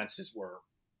 their defenses were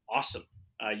awesome.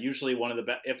 Usually one of the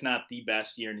best, if not the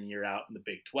best, year in and year out in the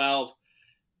Big 12.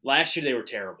 Last year, they were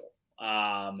terrible.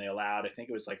 They allowed, I think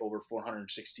it was like over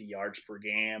 460 yards per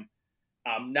game.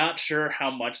 I'm not sure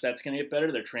how much that's going to get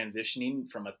better. They're transitioning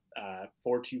from a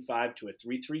 4-2-5 to a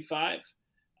 3-3-5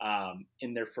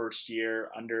 in their first year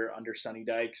under Sonny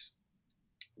Dykes.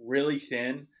 Really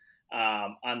thin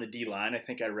on the D line. I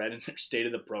think I read in their state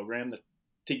of the program that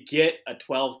to get a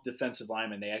 12 defensive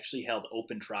lineman, they actually held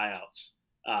open tryouts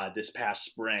this past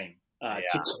spring to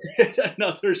get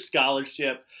another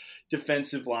scholarship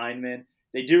defensive lineman.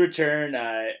 They do return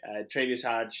Travius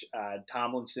Hodge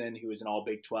Tomlinson, who is an all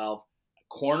Big 12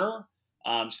 corner.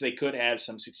 So they could have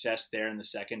some success there in the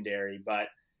secondary. But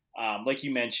like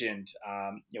you mentioned,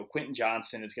 Quentin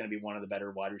Johnson is going to be one of the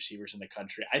better wide receivers in the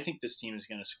country. I think this team is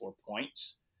going to score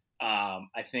points.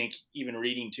 I think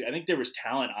I think there was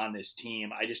talent on this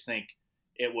team. I just think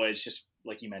it was just,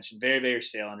 like you mentioned, very, very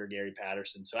stale under Gary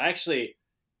Patterson. So I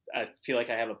feel like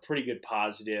I have a pretty good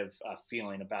positive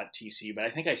feeling about TCU, but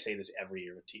I think I say this every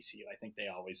year with TCU. I think they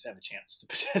always have a chance to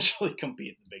potentially compete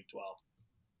in the Big 12.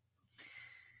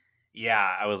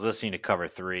 Yeah, I was listening to Cover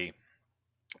 3,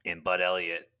 and Bud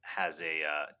Elliott has a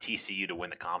TCU to win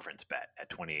the conference bet at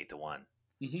 28-1.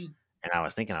 Mm-hmm. And I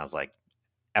was thinking,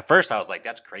 at first I was like,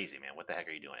 that's crazy, man. What the heck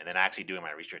are you doing? And then actually doing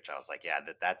my research, I was like, yeah,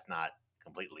 that's not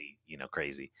completely,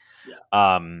 crazy.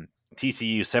 Yeah.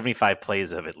 TCU, 75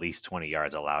 plays of at least 20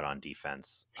 yards allowed on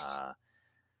defense.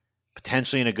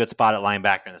 Potentially in a good spot at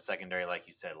linebacker in the secondary, like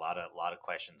you said. A lot of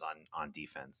questions on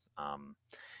defense.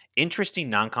 Interesting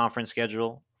non-conference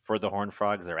schedule for the Horned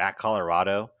Frogs. They're at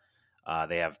Colorado.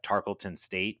 They have Tarleton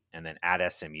State and then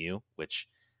at SMU, which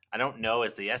I don't know.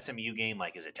 Is the SMU game,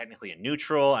 like, is it technically a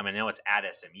neutral? I mean, I know it's at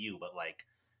SMU, but like,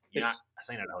 you're not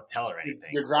staying at a hotel or anything.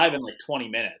 You're driving like 20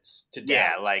 minutes to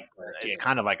Dallas. Yeah, like it's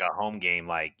kind of like a home game,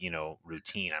 like,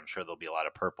 routine. I'm sure there'll be a lot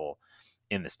of purple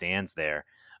in the stands there.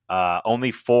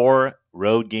 Only 4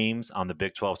 road games on the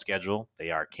Big 12 schedule.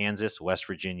 They are Kansas, West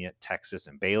Virginia, Texas,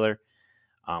 and Baylor,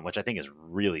 which I think is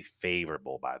really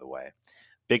favorable, by the way.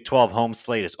 Big 12 home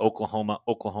slate is Oklahoma,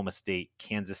 Oklahoma State,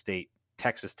 Kansas State,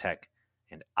 Texas Tech,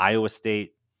 and Iowa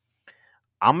State.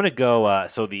 I'm going to go,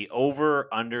 so the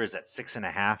over-under is at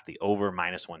 6.5, the over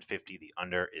 -150, the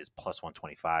under is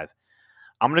 +125.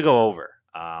 I'm going to go over.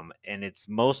 And it's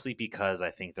mostly because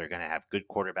I think they're going to have good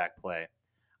quarterback play.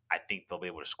 I think they'll be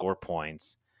able to score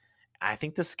points. I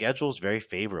think the schedule is very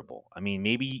favorable. I mean,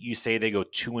 maybe you say they go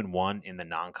 2-1 in the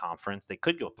non-conference. They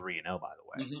could go 3-0, by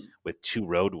the way, Mm-hmm. with 2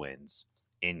 road wins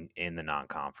in the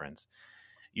non-conference.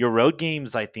 Your road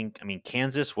games, I think, I mean,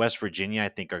 Kansas, West Virginia, I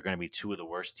think are going to be 2 of the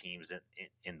worst teams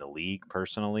in the league,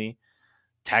 personally.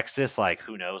 Texas, like,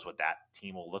 who knows what that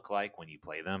team will look like when you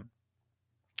play them.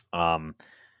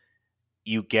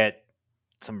 You get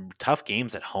some tough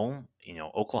games at home.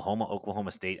 Oklahoma,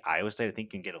 Oklahoma State, Iowa State. I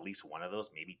think you can get at least one of those,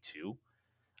 maybe 2.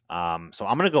 So I'm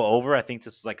going to go over. I think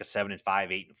this is like a 7-5,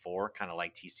 8-4, kind of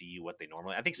like TCU. What they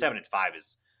normally. I think 7-5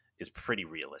 is pretty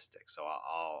realistic. So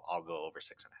I'll go over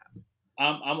 6.5.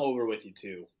 I'm over with you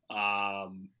too.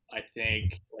 I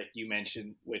think, like you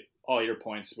mentioned, with all your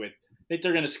points, I think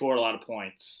they're going to score a lot of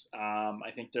points.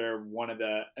 I think they're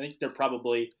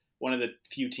probably one of the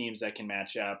few teams that can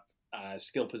match up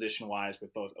skill position wise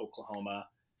with both Oklahoma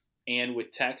and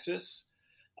with Texas.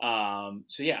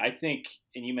 So yeah, I think,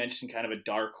 and you mentioned kind of a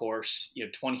dark horse,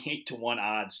 28-1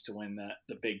 odds to win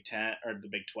the Big Ten or the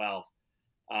Big 12.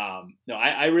 No,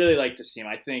 I really like this team.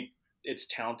 I think it's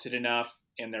talented enough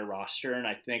in their roster, and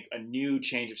I think a new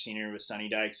change of scenery with Sonny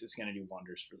Dykes is going to do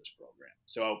wonders for this program.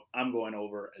 So I'm going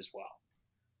over as well.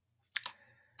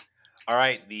 All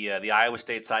right, the Iowa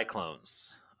State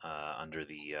Cyclones, under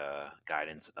the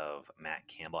guidance of Matt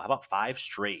Campbell. How about 5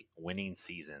 straight winning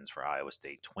seasons for Iowa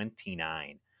State?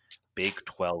 29 Big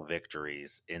 12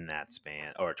 victories in that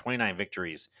span, or 29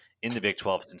 victories in the Big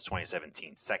 12 since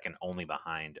 2017, second only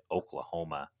behind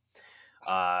Oklahoma.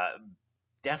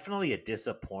 Definitely a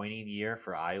disappointing year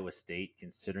for Iowa State,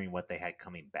 considering what they had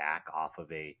coming back off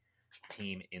of a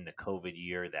team in the COVID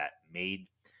year that made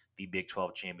the Big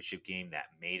 12 championship game, that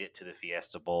made it to the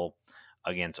Fiesta Bowl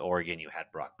against Oregon. You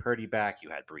had Brock Purdy back,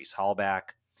 you had Breece Hall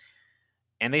back,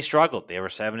 and they struggled. They were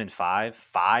 7-5,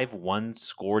 5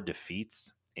 one-score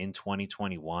defeats in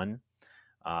 2021.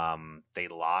 They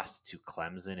lost to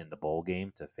Clemson in the bowl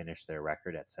game to finish their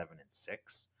record at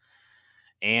 7-6.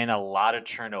 And a lot of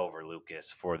turnover,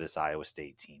 Lucas, for this Iowa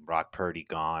State team. Brock Purdy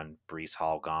gone, Breece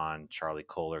Hall gone, Charlie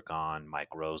Kohler gone,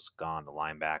 Mike Rose gone, the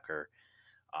linebacker.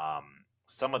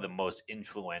 Some of the most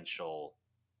influential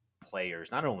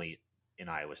players, not only in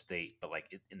Iowa State, but like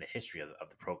in the history of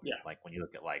the program. Yeah. Like when you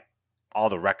look at like all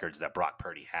the records that Brock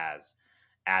Purdy has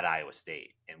at Iowa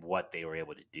State and what they were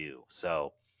able to do.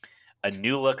 So a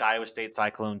new look Iowa State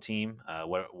Cyclone team.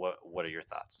 What are your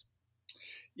thoughts?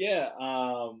 Yeah,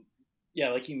 yeah,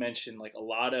 like you mentioned, like a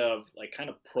lot of like kind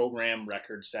of program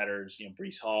record setters.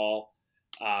 Breece Hall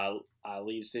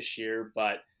leaves this year,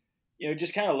 but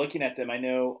just kind of looking at them, I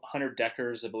know Hunter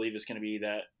Deckers, I believe, is going to be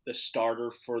the starter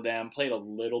for them. Played a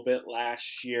little bit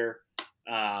last year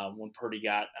when Purdy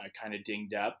got kind of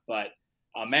dinged up, but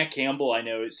Matt Campbell, I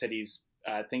know, said he's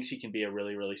thinks he can be a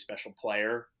really really special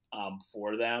player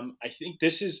for them. I think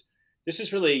this is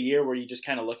really a year where you just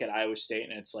kind of look at Iowa State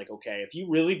and it's like, okay, if you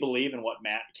really believe in what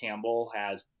Matt Campbell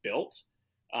has built,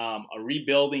 a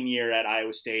rebuilding year at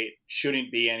Iowa State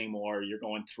shouldn't be anymore. You're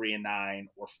going 3-9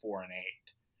 or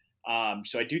 4-8.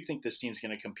 So I do think this team's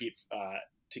going to compete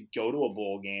to go to a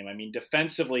bowl game. I mean,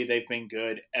 defensively, they've been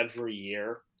good every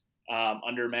year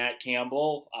under Matt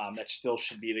Campbell. That still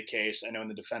should be the case. I know in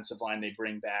the defensive line, they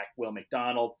bring back Will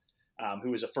McDonald,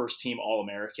 who was a first-team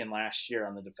All-American last year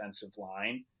on the defensive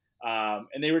line.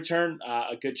 And they return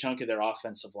a good chunk of their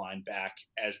offensive line back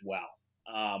as well.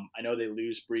 I know they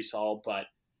lose Breece Hall, but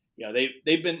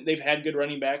they've had good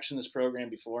running backs in this program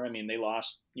before. I mean, they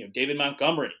lost. David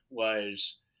Montgomery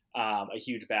was a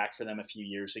huge back for them a few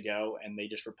years ago, and they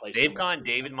just replaced. They have gone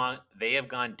David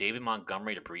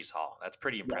Montgomery to Breece Hall. That's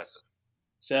pretty impressive. Yes.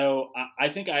 So I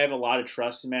think I have a lot of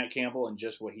trust in Matt Campbell and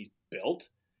just what he's built.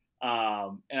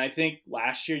 And I think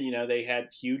last year, they had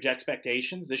huge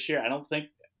expectations. This year, I don't think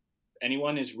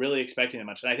anyone is really expecting that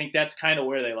much. And I think that's kind of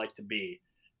where they like to be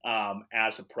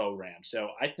as a program. So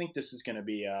I think this is going to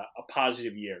be a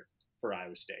positive year for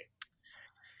Iowa State.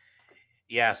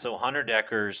 Yeah, so Hunter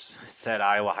Deckers set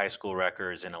Iowa high school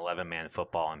records in 11-man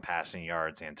football in passing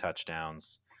yards and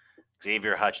touchdowns.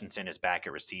 Xavier Hutchinson is back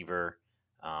at receiver.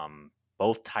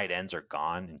 Both tight ends are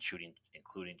gone,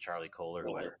 including Charlie Kohler,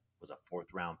 who was a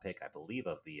 4th-round pick, I believe,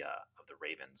 of the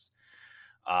Ravens.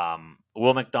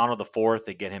 Will McDonald the 4th,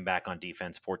 they get him back on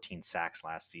defense, 14 sacks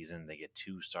last season. They get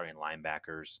 2 starting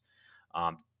linebackers.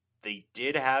 They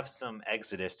did have some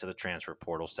exodus to the transfer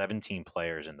portal, 17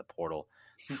 players in the portal,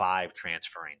 5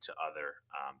 transferring to other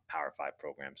Power 5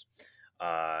 programs.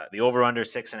 The over-under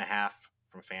 6.5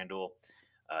 from FanDuel.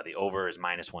 The over is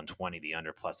 -120, the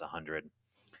under +100.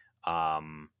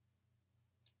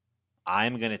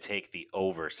 I'm going to take the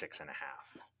over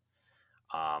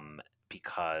 6.5.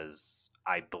 Because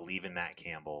I believe in Matt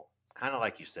Campbell. Kind of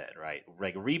like you said, right?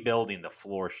 Like rebuilding, the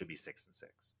floor should be 6-6,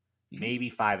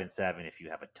 maybe 5-7 if you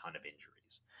have a ton of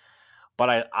injuries.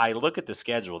 But I look at the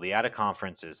schedule. The out of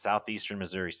conference is Southeastern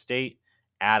Missouri State,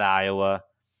 at Iowa,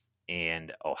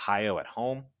 and Ohio at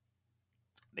home.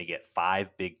 They get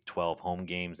 5 Big 12 home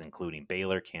games, including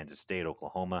Baylor, Kansas State,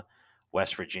 Oklahoma,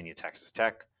 West Virginia, Texas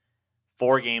Tech.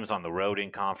 4 games on the road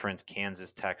in conference: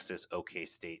 Kansas, Texas, OK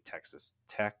State, Texas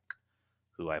Tech,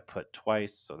 who I put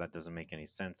twice, so that doesn't make any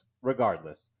sense.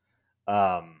 Regardless,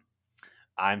 I'm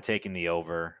taking the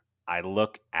over. I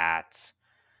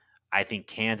think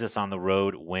Kansas on the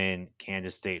road win,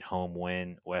 Kansas State home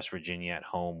win, West Virginia at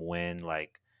home win.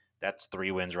 Like, that's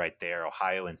 3 wins right there.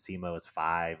 Ohio and SEMO is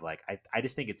 5. Like, I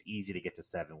just think it's easy to get to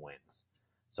 7 wins.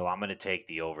 So I'm going to take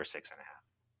the over 6.5.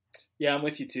 Yeah, I'm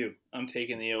with you too. I'm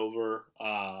taking the over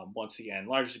once again,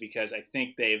 largely because I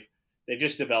think they've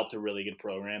just developed a really good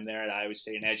program there at Iowa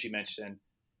State. And as you mentioned,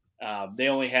 they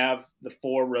only have the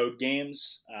 4 road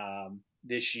games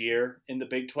this year in the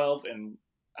Big 12, and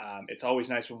it's always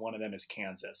nice when one of them is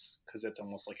Kansas because it's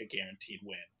almost like a guaranteed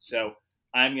win. So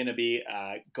I'm going to be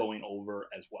going over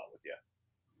as well with you.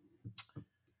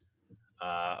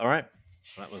 All right.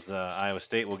 So that was Iowa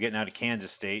State. We'll get now to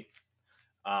Kansas State.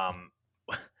 The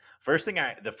first thing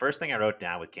I wrote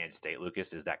down with Kansas State,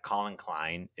 Lucas, is that Colin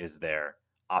Klein is their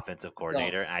offensive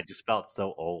coordinator, and I just felt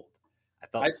so old. I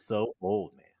felt so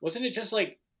old, man. Wasn't it just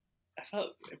like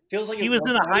it feels like he was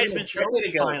in a Heisman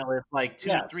Trophy finalist like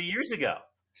 2-3 years ago.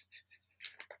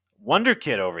 Wonder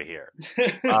Kid over here.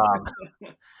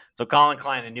 So Colin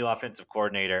Klein, the new offensive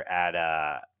coordinator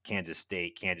at Kansas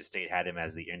State. Kansas State had him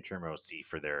as the interim OC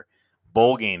for their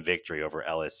bowl game victory over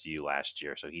LSU last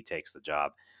year, so he takes the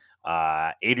job.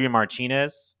 Adrian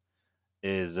Martinez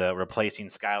is replacing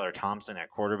Skylar Thompson at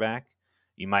quarterback.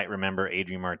 You might remember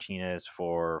Adrian Martinez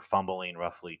for fumbling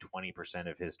roughly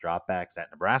 20% of his dropbacks at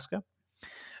Nebraska.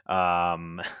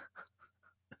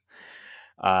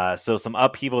 So some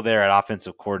upheaval there at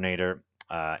offensive coordinator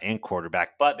and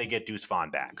quarterback, but they get Deuce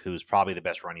Vaughn back, who's probably the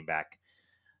best running back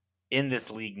in this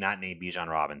league, not named Bijan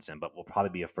Robinson, but will probably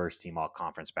be a first-team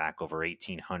all-conference back, over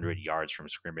 1,800 yards from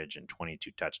scrimmage and 22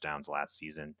 touchdowns last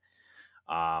season.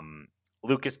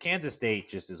 Lucas, Kansas State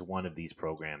just is one of these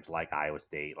programs like Iowa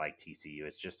State, like TCU.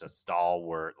 It's just a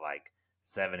stalwart, like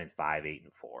 7-5, 8-4.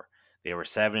 They were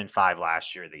 7-5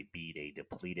 last year. They beat a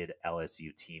depleted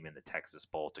LSU team in the Texas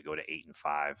Bowl to go to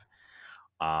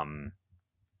 8-5.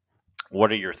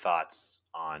 What are your thoughts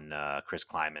on Chris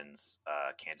Kleiman's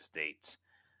Kansas State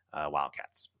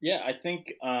Wildcats? Yeah, I think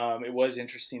it was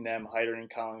interesting them hiring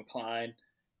Colin Klein,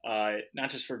 not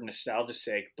just for nostalgia's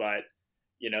sake, but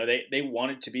they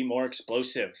wanted to be more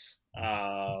explosive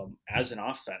as an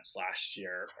offense last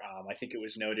year. I think it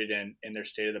was noted in their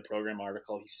State of the Program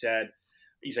article.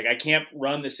 He's like, I can't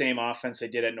run the same offense they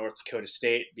did at North Dakota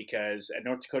State because at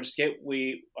North Dakota State,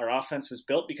 our offense was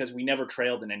built because we never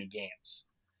trailed in any games.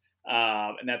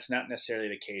 And that's not necessarily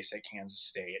the case at Kansas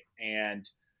State. And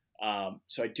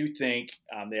so I do think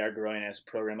they are growing as a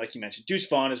program. Like you mentioned, Deuce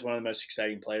Vaughn is one of the most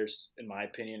exciting players, in my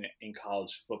opinion, in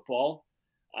college football.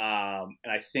 And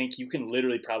I think you can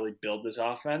literally probably build this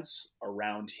offense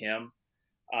around him.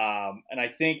 And I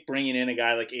think bringing in a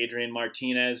guy like Adrian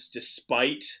Martinez,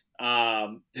 despite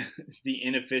the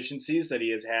inefficiencies that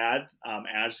he has had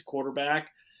as a quarterback,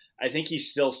 I think he's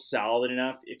still solid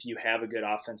enough. If you have a good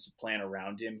offensive plan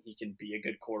around him, he can be a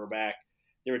good quarterback.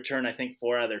 They return, I think,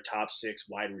 4 out of their top 6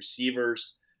 wide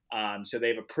receivers. So they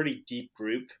have a pretty deep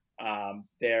group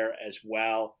there as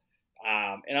well.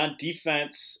 And on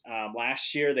defense,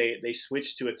 last year they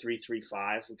switched to a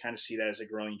 3-3-5. We kind of see that as a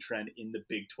growing trend in the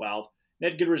Big 12. They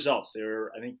had good results.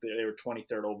 I think they were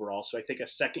 23rd overall. So I think a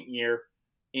second year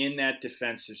in that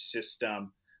defensive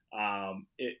system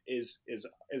it is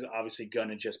obviously going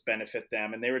to just benefit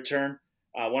them. And they return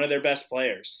one of their best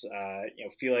players,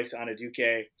 Felix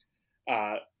Anaduke.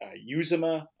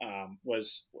 Uzama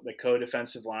was the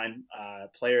co-defensive line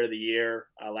player of the year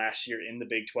last year in the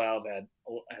Big 12, had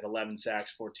 11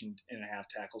 sacks, 14 and a half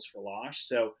tackles for loss.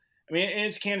 So, I mean, and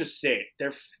it's Kansas State.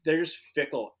 They're just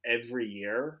fickle every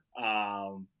year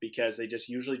because they just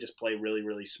usually just play really,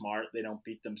 really smart. They don't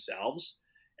beat themselves,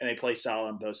 and they play solid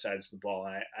on both sides of the ball.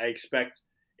 I expect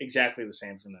exactly the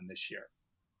same from them this year.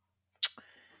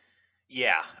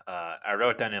 Yeah, I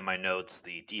wrote down in my notes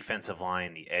the defensive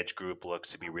line, the edge group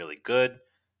looks to be really good.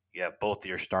 You have both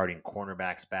your starting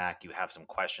cornerbacks back. You have some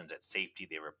questions at safety.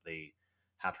 They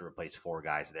have to replace 4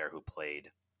 guys there who played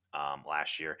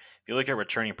last year. If you look at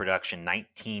returning production,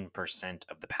 19%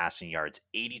 of the passing yards,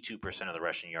 82% of the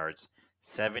rushing yards,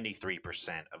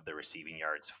 73% of the receiving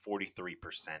yards, 43%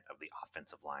 of the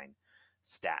offensive line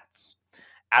stats.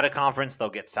 Out of conference, they'll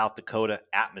get South Dakota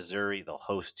at Missouri. They'll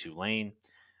host Tulane.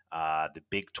 The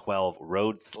Big 12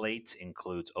 road slate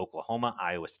includes Oklahoma,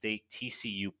 Iowa State,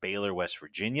 TCU, Baylor, West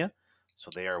Virginia. So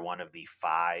they are one of the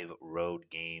 5 road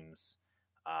games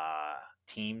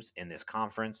teams in this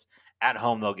conference. At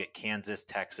home, they'll get Kansas,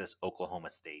 Texas, Oklahoma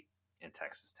State, and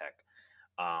Texas Tech.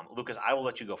 Lucas, I will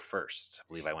let you go first. I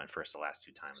believe I went first the last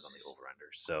 2 times on the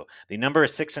over-under. So the number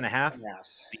is 6.5.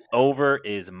 The over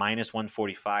is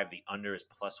 -145. The under is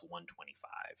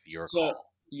 +125. Your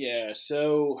call. Yeah,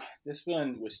 so this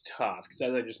one was tough because,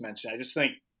 as I just mentioned, I just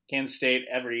think Kansas State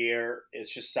every year is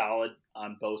just solid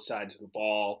on both sides of the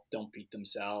ball. Don't beat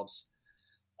themselves.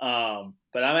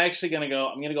 But I'm actually gonna go.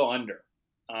 I'm gonna go under.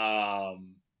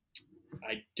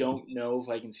 I don't know if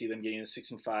I can see them getting a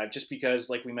 6-5, just because,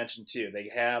 like we mentioned too, they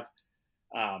have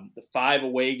the 5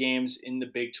 away games in the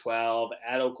Big 12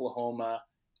 at Oklahoma,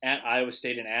 at Iowa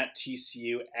State, and at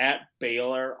TCU, at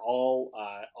Baylor. All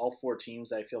 4 teams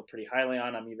that I feel pretty highly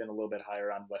on. I'm even a little bit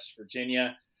higher on West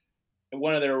Virginia. And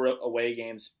one of their away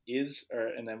games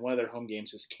and then one of their home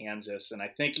games is Kansas. And I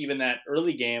think even that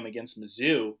early game against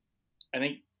Mizzou, I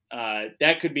think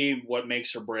that could be what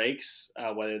makes or breaks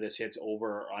whether this hits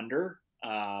over or under.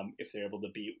 If they're able to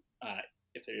beat,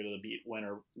 win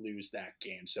or lose that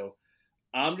game. So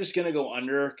I'm just gonna go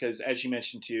under because, as you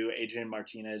mentioned too, Adrian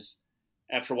Martinez.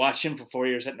 After watching him for 4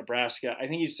 years at Nebraska, I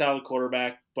think he's a solid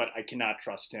quarterback, but I cannot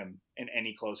trust him in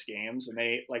any close games. And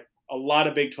they, like a lot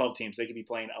of Big 12 teams, they could be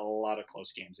playing a lot of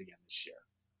close games again this year.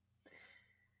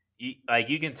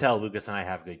 You can tell Lucas and I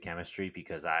have good chemistry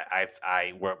because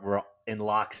we're in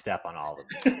lockstep on all of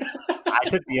them. I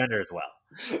took the under as well.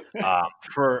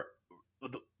 For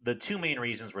the 2 main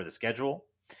reasons were the schedule,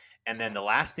 and then the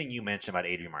last thing you mentioned about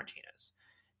Adrian Martinez.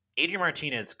 Adrian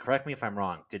Martinez, correct me if I'm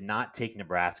wrong, did not take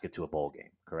Nebraska to a bowl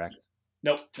game, correct?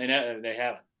 Nope, they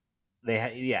haven't.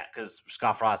 Yeah, because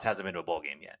Scott Frost hasn't been to a bowl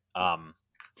game yet.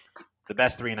 The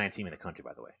best 3-9 team in the country,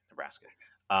 by the way, Nebraska.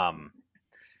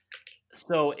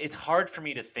 So it's hard for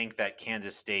me to think that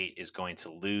Kansas State is going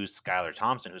to lose Skylar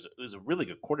Thompson, who's a really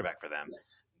good quarterback for them,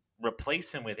 yes.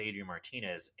 Replace him with Adrian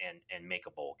Martinez and make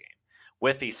a bowl game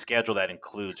with a schedule that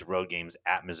includes road games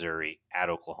at Missouri, at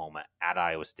Oklahoma, at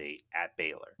Iowa State, at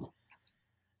Baylor.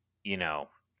 You know,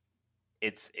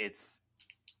 it's.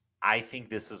 I think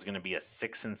this is going to be a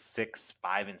 6-6,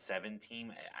 5-7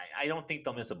 team. I don't think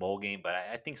they'll miss a bowl game, but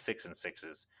I think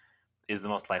 6-6 is the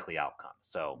most likely outcome.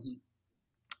 So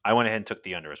I went ahead and took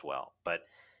the under as well. But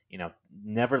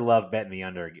never love betting the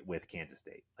under with Kansas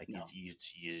State. Like no. you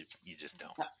just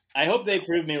don't. I hope they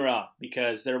prove me wrong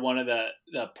because they're one of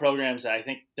the programs that I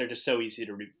think they're just so easy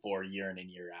to root for year in and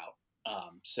year out.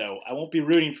 So I won't be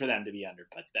rooting for them to be under,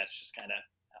 but that's just kind of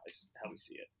how we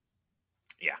see it.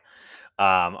 Yeah.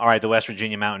 All right. The West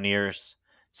Virginia Mountaineers,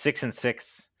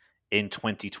 6-6 in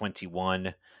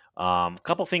 2021. A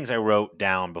couple things I wrote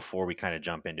down before we kind of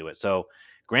jump into it. So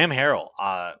Graham Harrell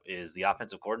is the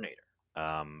offensive coordinator,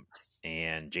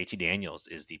 and JT Daniels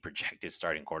is the projected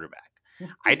starting quarterback.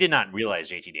 I did not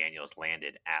realize JT Daniels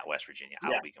landed at West Virginia. I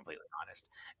will be completely honest.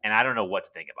 And I don't know what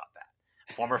to think about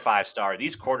that. Former 5-star.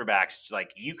 These quarterbacks,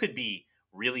 like, you could be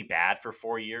really bad for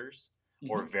 4 years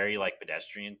or very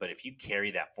pedestrian, but if you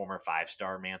carry that former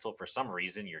 5-star mantle, for some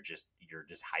reason you're just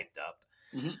hyped up.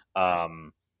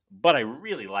 But I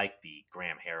really like the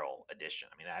Graham Harrell addition.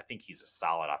 I mean, I think he's a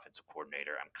solid offensive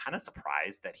coordinator. I'm kind of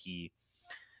surprised that he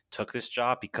took this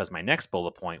job because my next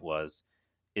bullet point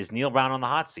is Neil Brown on the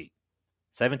hot seat?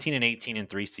 17-18 in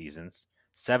 3 seasons,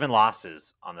 7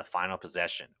 losses on the final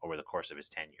possession over the course of his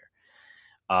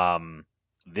tenure.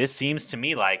 This seems to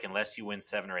me like, unless you win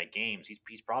 7 or 8 games,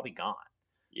 he's probably gone.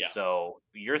 Yeah. So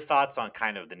your thoughts on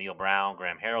kind of the Neil Brown,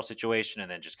 Graham Harrell situation, and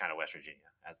then just kind of West Virginia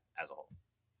as a whole.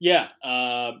 Yeah.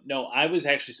 No, I was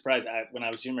actually surprised when I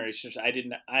was doing my research.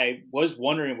 I was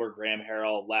wondering where Graham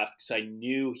Harrell left because I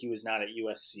knew he was not at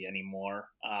USC anymore.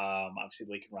 Obviously,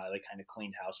 Lincoln Riley kind of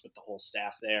cleaned house with the whole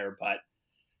staff there. But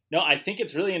no, I think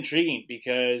it's really intriguing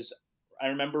because I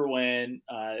remember when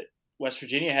West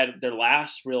Virginia had their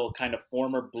last real kind of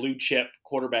former blue chip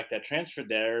quarterback that transferred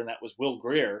there, and that was Will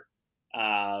Grier,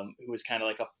 who was kind of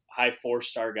like a high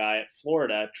 4-star guy at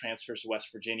Florida, transfers to West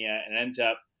Virginia and ends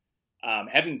up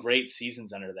having great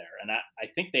seasons under there. And I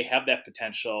think they have that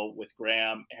potential with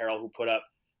Graham Harrell, who put up,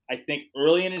 I think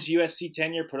early in his USC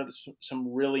tenure, put up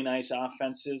some really nice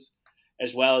offenses,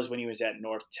 as well as when he was at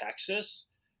North Texas.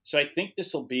 So I think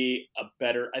this will be a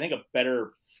better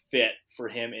fit for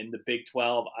him in the Big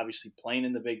 12, obviously playing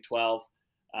in the Big 12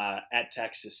 at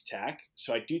Texas Tech.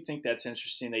 So I do think that's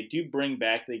interesting. They do bring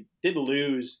back, they did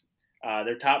lose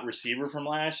their top receiver from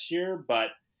last year, but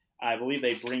I believe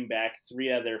they bring back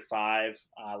 3 out of their 5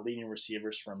 leading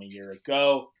receivers from a year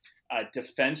ago.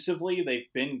 Defensively,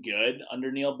 they've been good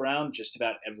under Neil Brown just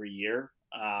about every year.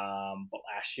 But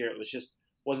last year it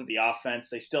wasn't the offense.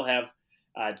 They still have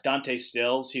Dante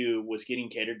Stills, who was getting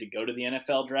catered to go to the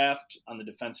NFL draft on the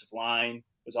defensive line.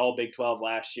 It was all Big 12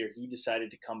 last year. He decided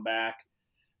to come back.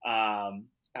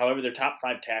 However, their top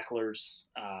 5 tacklers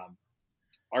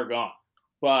are gone.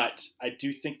 But I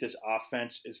do think this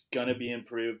offense is going to be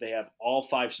improved. They have all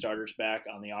 5 starters back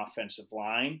on the offensive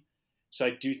line. So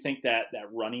I do think that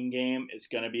running game is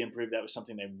going to be improved. That was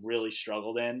something they really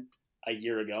struggled in a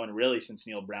year ago, and really since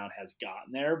Neil Brown has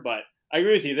gotten there. But I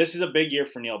agree with you. This is a big year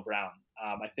for Neil Brown.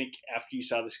 I think after you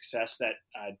saw the success that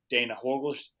Dana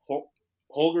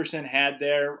Holgorsen had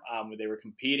there, where they were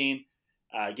competing,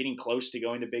 getting close to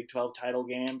going to Big 12 title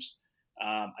games,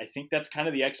 I think that's kind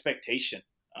of the expectation.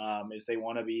 Is they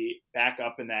want to be back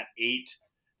up in that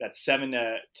 7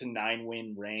 to 9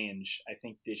 win range, I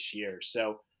think, this year.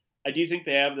 So I do think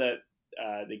they have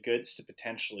the goods to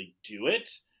potentially do it.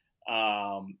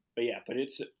 But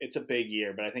it's a big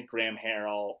year. But I think Graham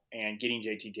Harrell and getting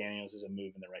JT Daniels is a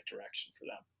move in the right direction for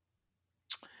them.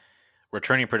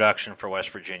 Returning production for West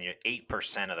Virginia,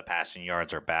 8% of the passing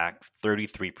yards are back,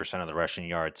 33% of the rushing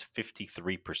yards,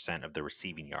 53% of the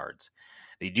receiving yards.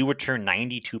 They do return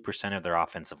 92% of their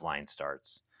offensive line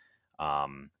starts.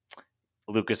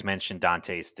 Lucas mentioned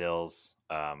Dante Stills,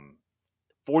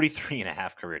 43 and a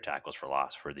half career tackles for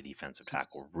loss for the defensive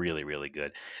tackle. Really, really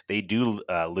good. They do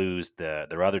lose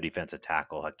their other defensive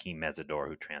tackle, Hakeem Mesidor,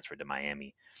 who transferred to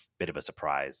Miami. Bit of a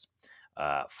surprise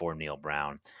for Neil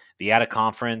Brown. The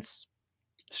out-of-conference,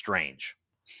 strange.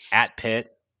 At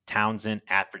Pitt, Townsend,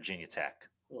 at Virginia Tech.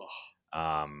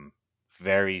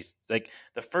 Very, like,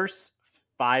 the first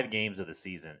 5 games of the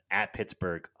season: at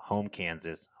Pittsburgh, home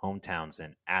Kansas, home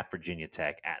Townsend, at Virginia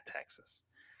Tech, at Texas.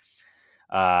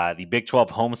 The Big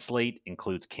 12 home slate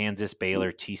includes Kansas,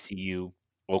 Baylor, TCU,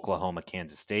 Oklahoma,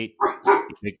 Kansas State.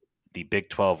 The Big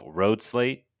 12 road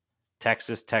slate: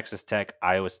 Texas, Texas Tech,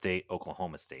 Iowa State,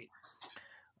 Oklahoma State.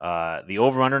 The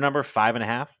over-under number,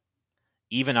 5.5.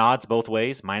 Even odds both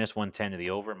ways, -110 to the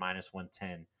over,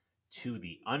 -110 to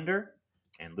the under.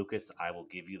 And Lucas, I will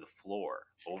give you the floor.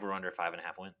 Over under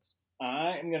 5.5 wins.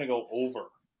 I am going to go over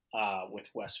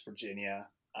with West Virginia.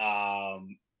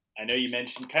 I know you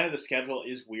mentioned kind of the schedule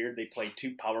is weird. They play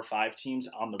 2 Power 5 teams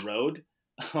on the road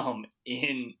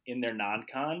in their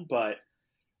non-con, but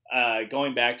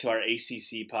going back to our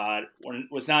ACC pod,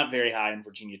 was not very high in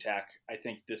Virginia Tech. I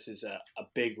think this is a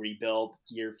big rebuild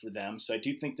year for them. So I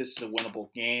do think this is a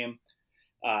winnable game.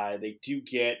 They do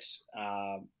get,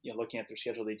 looking at their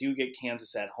schedule, they do get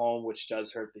Kansas at home, which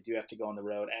does hurt. They do have to go on the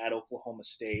road at Oklahoma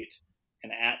State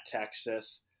and at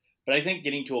Texas. But I think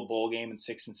getting to a bowl game in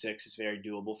 6-6 is very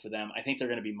doable for them. I think they're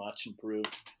going to be much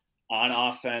improved on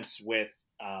offense with,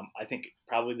 I think,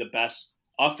 probably the best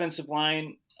offensive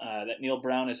line that Neil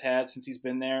Brown has had since he's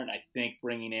been there. And I think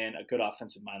bringing in a good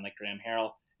offensive mind like Graham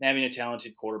Harrell and having a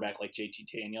talented quarterback like JT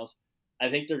Daniels, I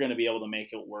think they're going to be able to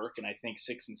make it work. And I think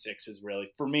 6-6 is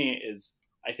really, for me, is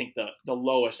I think the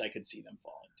lowest I could see them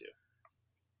falling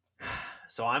to.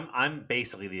 So I'm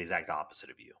basically the exact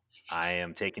opposite of you. I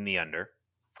am taking the under,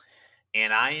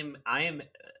 and I am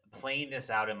playing this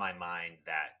out in my mind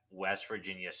that West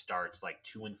Virginia starts like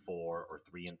 2-4 or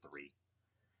 3-3,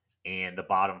 and the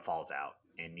bottom falls out,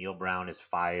 and Neil Brown is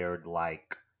fired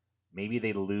like. Maybe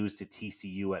they lose to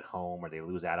TCU at home or they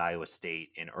lose at Iowa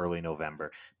State in early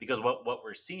November. Because what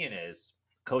we're seeing is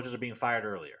coaches are being fired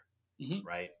earlier,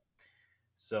 right?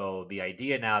 So the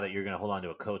idea now that you're going to hold on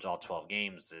to a coach all 12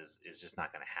 games is just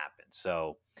not going to happen.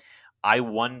 So I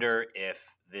wonder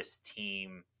if this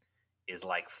team is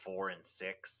like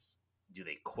 4-6. Do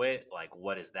they quit? Like,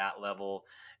 what is that level?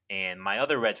 And my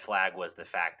other red flag was the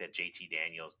fact that JT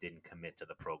Daniels didn't commit to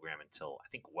the program until I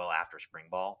think well after spring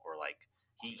ball, or like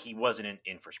he wasn't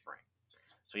in for spring.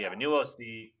 So you have a new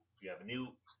OC, you have a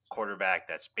new quarterback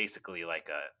that's basically like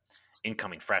a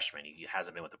incoming freshman. He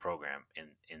hasn't been with the program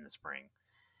in the spring.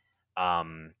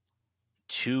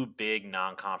 2 big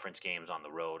non-conference games on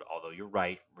the road, although you're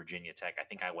right, Virginia Tech, I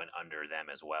think I went under them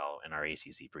as well in our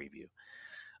ACC preview.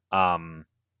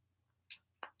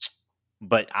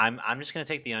 But I'm just going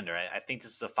to take the under. I think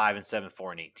this is a 5-7,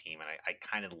 4-8 team, and I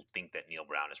kind of think that Neil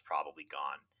Brown is probably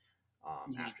gone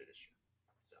after this year.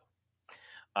 So,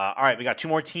 all right, we got 2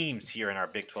 more teams here in our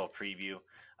Big 12 preview.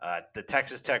 The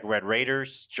Texas Tech Red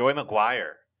Raiders. Joey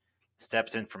McGuire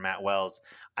steps in for Matt Wells.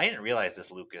 I didn't realize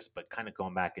this, Lucas, but kind of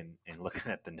going back and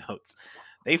looking at the notes,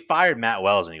 they fired Matt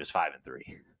Wells when he was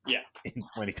 5-3. Yeah, in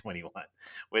 2021,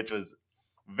 which was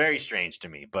Very strange to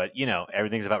me, but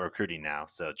everything's about recruiting now.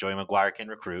 So Joey McGuire can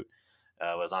recruit.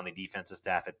 Was on the defensive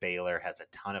staff at Baylor, has a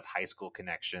ton of high school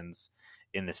connections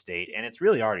in the state, and it's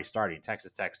really already starting.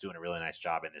 Texas Tech's doing a really nice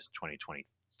job in this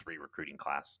 2023 recruiting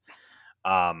class.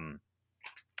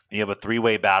 You have a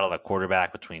three-way battle at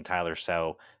quarterback between Tyler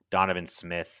So, Donovan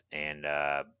Smith, and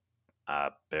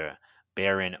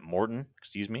Baron Morton.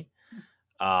 Excuse me.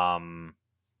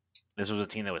 This was a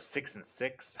team that was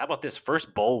 6-6. How about this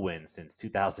first bowl win since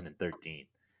 2013?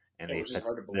 And Which is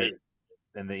hard to believe.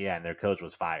 And their coach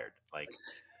was fired like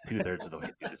 2/3 of the way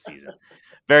through the season.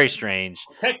 Very strange.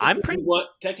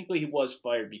 Technically he was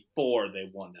fired before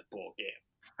they won that bowl game.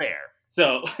 Fair.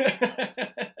 So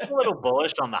a little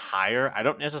bullish on the hire. I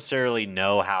don't necessarily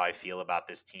know how I feel about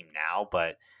this team now,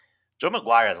 but Joe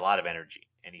McGuire has a lot of energy,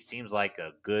 and he seems like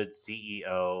a good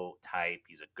CEO type.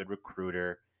 He's a good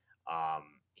recruiter.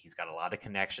 He's got a lot of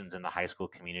connections in the high school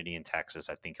community in Texas.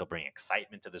 I think he'll bring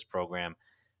excitement to this program.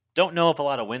 Don't know if a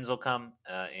lot of wins will come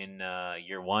in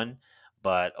year one,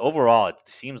 but overall, it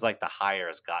seems like the hire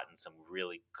has gotten some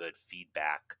really good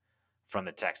feedback from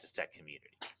the Texas Tech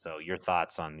community. So, your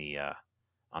thoughts on the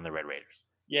Red Raiders?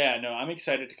 Yeah, no, I'm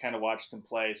excited to kind of watch them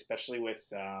play, especially with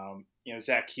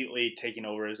Zach Keatley taking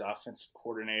over as offensive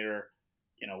coordinator.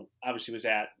 Obviously was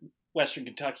at Western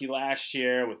Kentucky last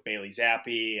year with Bailey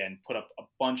Zappi and put up a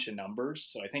bunch of numbers.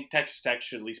 So I think Texas Tech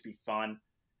should at least be fun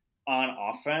on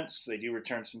offense. They do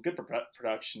return some good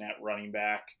production at running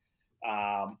back.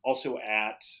 Also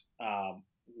at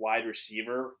wide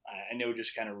receiver. I know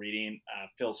just kind of reading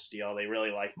Phil Steele, they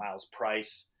really like Miles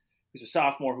Price, who's a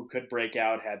sophomore who could break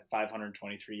out, had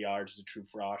 523 yards as a true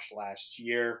frosh last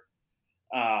year.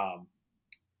 And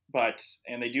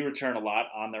they do return a lot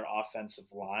on their offensive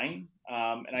line.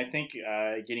 And I think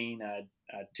getting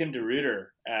Tim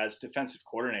DeRuyter as defensive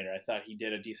coordinator, I thought he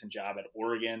did a decent job at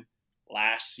Oregon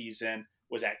last season,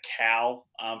 was at Cal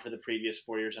for the previous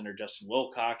 4 years under Justin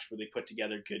Wilcox, where they put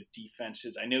together good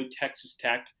defenses. I know Texas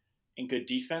Tech and good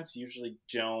defense usually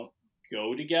don't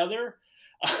go together,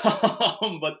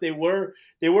 but they were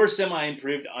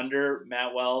semi-improved under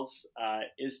Matt Wells'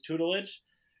 tutelage.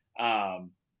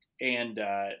 And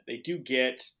they do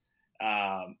get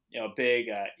a big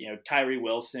Tyree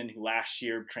Wilson, who last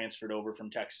year transferred over from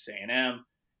Texas A&M.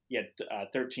 He had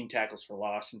 13 tackles for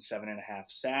loss and 7.5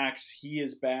 sacks. He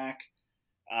is back.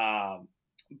 I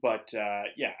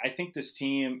think this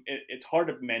team, it's hard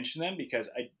to mention them because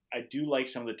I do like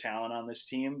some of the talent on this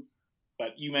team.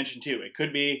 But you mentioned too, it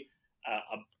could be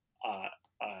kind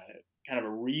of a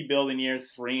rebuilding year,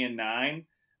 3-9,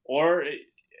 or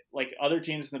like other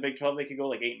teams in the Big 12, they could go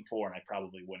like 8-4, and I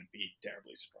probably wouldn't be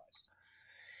terribly surprised.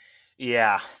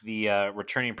 Yeah, the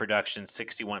returning production,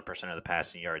 61% of the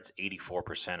passing yards,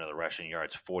 84% of the rushing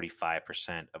yards,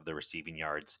 45% of the receiving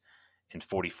yards, and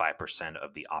 45%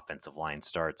 of the offensive line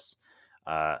starts.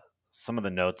 Some of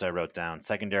the notes I wrote down: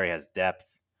 secondary has depth.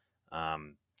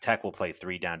 Tech will play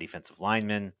 3 down defensive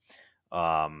linemen.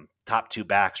 Top 2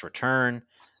 backs return.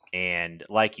 And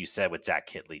like you said with Zach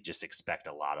Keatley, just expect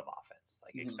a lot of offense.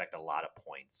 Expect a lot of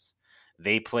points.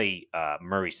 They play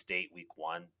Murray State week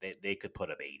 1. They could put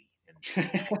up 80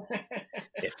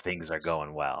 if things are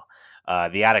going well.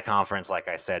 The out-of-conference, like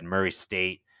I said, Murray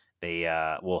State, they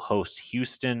will host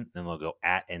Houston, then they'll go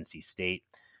at NC State.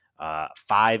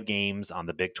 5 games on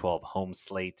the Big 12 home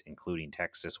slate, including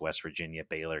Texas, West Virginia,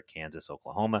 Baylor, Kansas,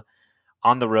 Oklahoma.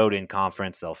 On the road in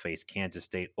conference, they'll face Kansas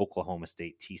State, Oklahoma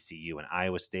State, TCU, and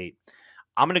Iowa State.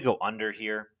 I'm going to go under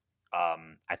here.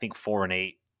 I think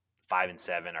 4-8,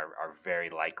 5-7 are very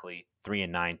likely.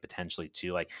 3-9 potentially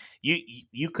too. Like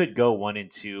you could go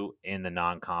 1-2 in the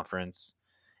non-conference,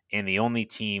 and the only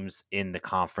teams in the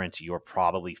conference you're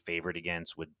probably favored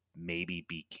against would maybe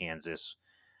be Kansas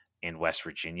and West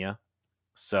Virginia.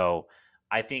 So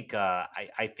I think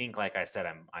I think, like I said,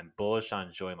 I'm bullish on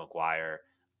Joey McGuire.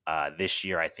 This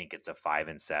year, I think it's a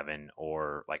 5-7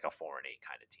 or like a 4-8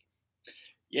 kind of team.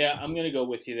 Yeah, I'm going to go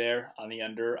with you there on the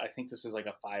under. I think this is like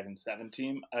a 5-7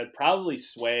 team. I'd probably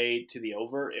sway to the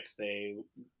over if they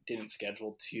didn't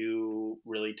schedule 2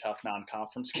 really tough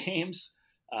non-conference games.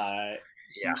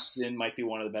 Houston might be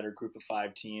one of the better group of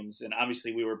 5 teams. And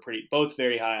obviously we were both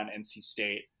very high on NC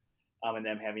State and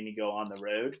them having to go on the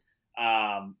road.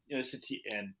 And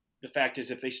the fact is,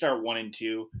 if they start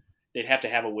 1-2, they'd have to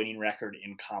have a winning record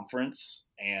in conference.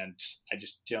 And I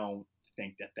just don't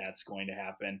think that that's going to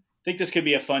happen. I think this could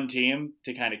be a fun team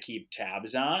to kind of keep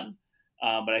tabs on.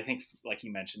 But I think, like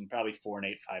you mentioned, probably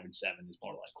 4-8, 5-7 is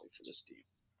more likely for this team.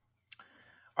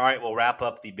 All right, we'll wrap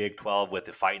up the Big 12 with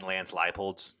the Fighting Lance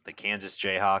Leipold's, the Kansas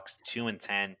Jayhawks,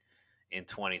 2-10 in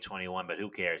 2021. But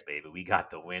who cares, baby? We got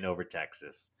the win over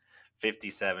Texas,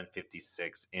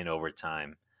 57-56 in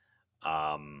overtime.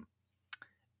 Um,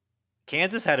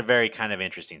 Kansas had a very kind of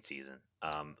interesting season.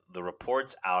 The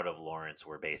reports out of Lawrence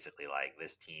were basically like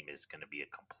this team is going to be a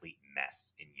complete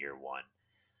mess in year one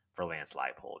for Lance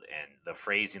Leipold, and the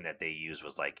phrasing that they used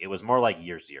was like it was more like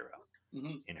year zero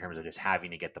Mm-hmm. in terms of just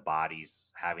having to get the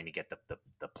bodies, having to get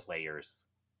the players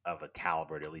of a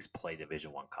caliber to at least play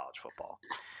Division One college football.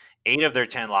 8 of their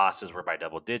 10 losses were by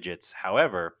double digits.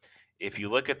 However, if you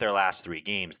look at their last 3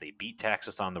 games, they beat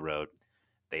Texas on the road,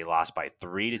 they lost by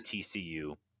 3 to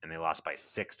TCU, and they lost by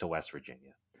 6 to West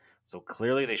Virginia. So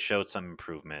clearly they showed some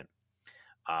improvement.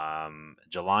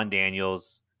 Jalon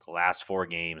Daniels, the last 4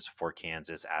 games for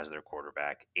Kansas as their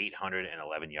quarterback,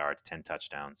 811 yards, 10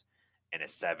 touchdowns, and a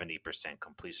 70%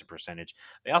 completion percentage.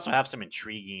 They also have some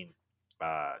intriguing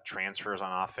transfers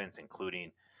on offense,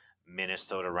 including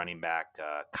Minnesota running back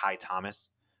Kai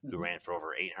Thomas, who ran for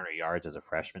over 800 yards as a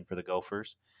freshman for the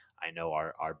Gophers. I know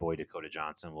our boy Dakota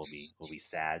Johnson will be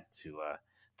sad to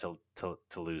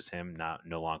lose him,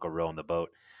 no longer rowing the boat.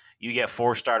 You get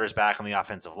 4 starters back on the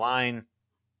offensive line,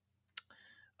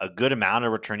 a good amount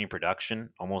of returning production,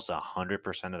 almost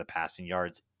 100% of the passing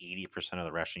yards, 80% of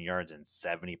the rushing yards, and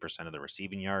 70% of the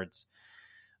receiving yards.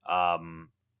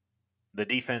 The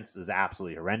defense is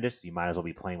absolutely horrendous. You might as well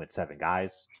be playing with 7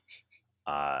 guys.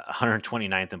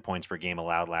 129th in points per game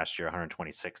allowed last year,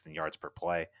 126th in yards per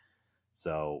play.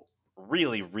 So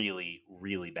really, really,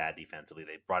 really bad defensively.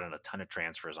 They brought in a ton of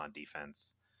transfers on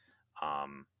defense.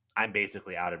 I'm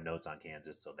basically out of notes on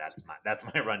Kansas, so that's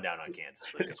my rundown on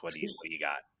Kansas. Lucas, what do you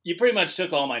got? You pretty much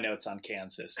took all my notes on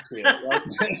Kansas too.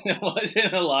 It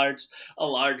wasn't a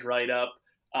large write up.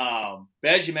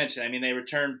 But as you mentioned, I mean, they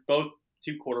returned both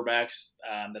 2 quarterbacks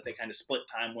that they kind of split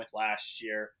time with last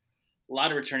year. A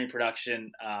lot of returning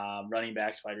production, running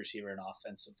backs, wide receiver, and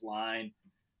offensive line,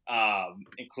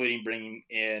 including bringing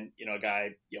in a guy,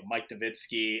 Mike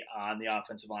Nowitzki on the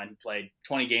offensive line who played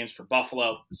 20 games for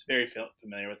Buffalo. Is very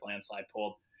familiar with Lance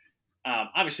Leipold.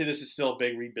 Obviously, this is still a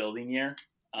big rebuilding year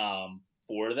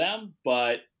for them,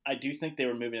 but I do think they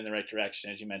were moving in the right direction.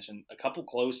 As you mentioned, a couple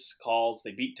close calls.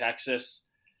 They beat Texas.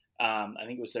 I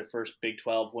think it was their first Big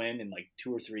 12 win in like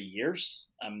 2 or 3 years.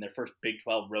 Their first Big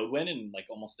 12 road win in like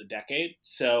almost a decade.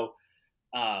 So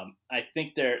I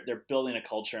think they're building a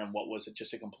culture in what was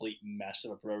just a complete mess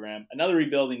of a program. Another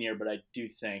rebuilding year, but I do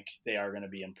think they are going to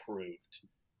be improved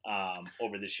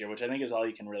over this year, which I think is all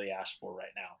you can really ask for right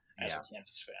now as a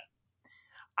Kansas fan.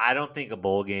 I don't think a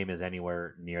bowl game is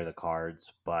anywhere near the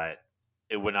cards, but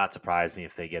it would not surprise me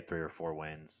if they get 3 or 4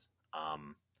 wins.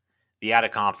 The out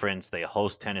of conference, they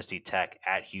host Tennessee Tech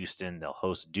at Houston. They'll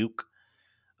host Duke.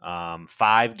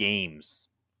 5 games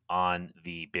on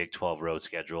the Big 12 road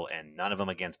schedule, and none of them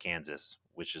against Kansas,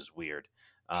 which is weird.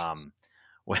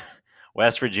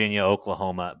 West Virginia,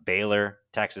 Oklahoma, Baylor,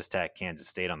 Texas Tech, Kansas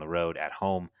State on the road. At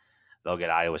home, they'll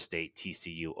get Iowa State,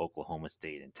 TCU, Oklahoma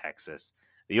State, and Texas.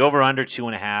 The over under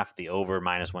 2.5, the over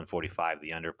minus 145,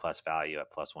 the under plus value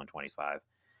at plus 125.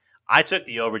 I took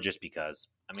the over just because.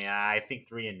 I mean, I think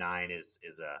 3-9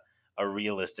 is a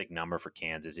realistic number for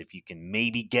Kansas. If you can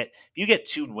if you get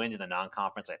 2 wins in the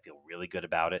non-conference, I feel really good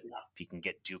about it. Yeah. If you can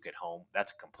get Duke at home,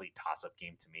 that's a complete toss-up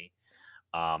game to me.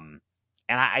 And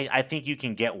I think you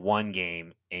can get 1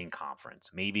 game in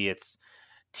conference. Maybe it's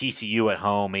TCU at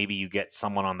home. Maybe you get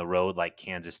someone on the road like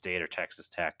Kansas State or Texas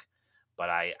Tech. But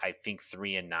I think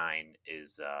 3-9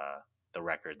 is the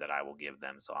record that I will give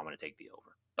them. So I'm going to take the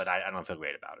over. But I don't feel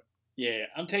great about it. Yeah,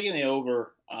 I'm taking the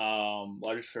over,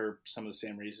 largely for some of the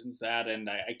same reasons and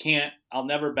I'll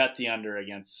never bet the under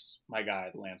against my guy,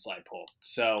 Lance Leipold.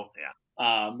 So, yeah,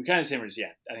 kind of the same reasons.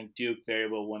 Yeah, I think Duke, very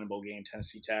well winnable game,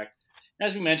 Tennessee Tech. And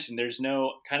as we mentioned, there's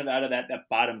no kind of out of that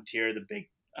bottom tier, the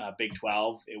Big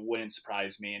 12. It wouldn't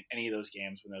surprise me in any of those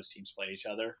games when those teams play each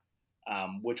other,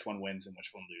 which one wins and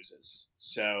which one loses.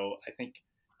 So I think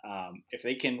if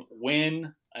they can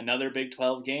win another Big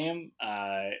 12 game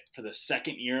for the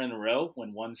second year in a row,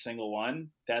 win one single one,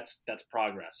 that's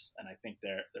progress, and I think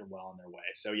they're well on their way.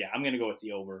 So yeah, I'm going to go with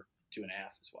the over 2.5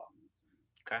 as well.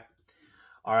 Okay.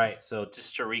 All right. So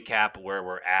just to recap where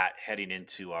we're at heading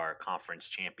into our conference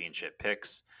championship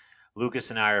picks, Lucas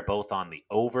and I are both on the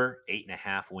over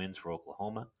 8.5 wins for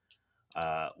Oklahoma.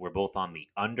 We're both on the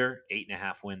under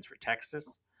 8.5 wins for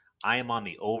Texas. I am on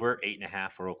the over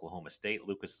 8.5 for Oklahoma State.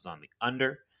 Lucas is on the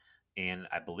under, and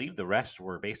I believe the rest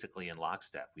were basically in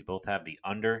lockstep. We both have the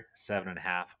under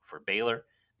 7.5 for Baylor,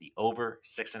 the over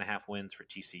 6.5 wins for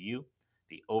TCU,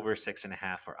 the over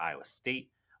 6.5 for Iowa State,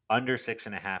 under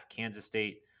 6.5 Kansas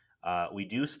State. We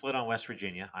do split on West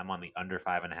Virginia. I'm on the under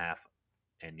 5.5,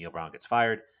 and Neil Brown gets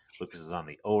fired. Lucas is on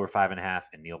the over 5.5,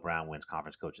 and Neil Brown wins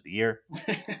Conference Coach of the Year.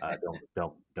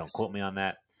 Don't quote me on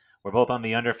that. We're both on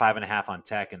the under 5.5 on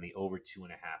Tech and the over 2.5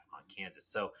 on Kansas.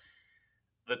 So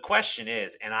the question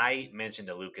is, and I mentioned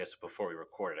to Lucas before we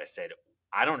recorded, I said,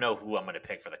 I don't know who I'm going to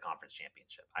pick for the conference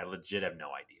championship. I legit have no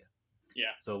idea.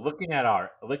 Yeah. So looking at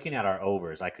our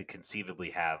overs, I could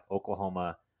conceivably have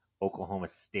Oklahoma, Oklahoma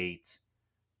State,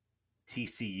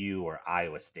 TCU, or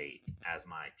Iowa State as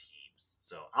my teams.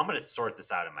 So I'm going to sort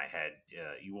this out in my head.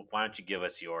 Why don't you give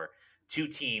us your two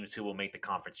teams who will make the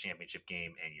conference championship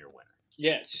game and your winner?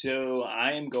 Yeah, so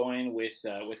I am going with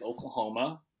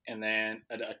Oklahoma, and then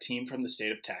a team from the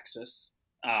state of Texas.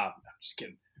 I'm just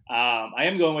kidding. I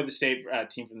am going with the state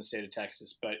team from the state of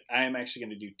Texas, but I am actually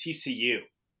going to do TCU.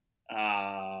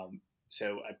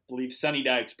 So I believe Sonny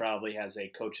Dykes probably has a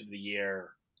Coach of the Year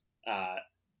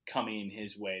coming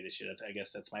his way this year. I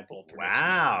guess that's my bold prediction.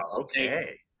 Wow.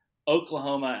 Okay.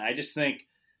 Oklahoma. I just think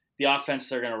the offense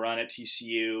they're going to run at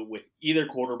TCU with either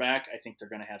quarterback, I think they're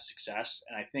going to have success.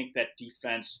 And I think that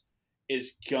defense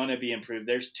is going to be improved.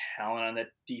 There's talent on that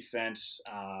defense.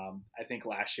 I think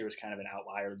last year was kind of an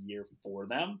outlier year for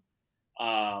them.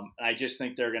 I just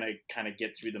think they're going to kind of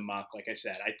get through the muck. Like I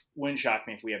said, it wouldn't shock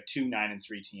me if we have 2 9-3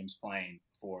 teams playing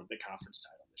for the conference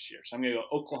title this year. So I'm going to go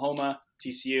Oklahoma,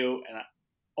 TCU, and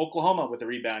Oklahoma with a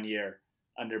rebound year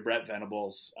under Brett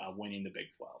Venables winning the Big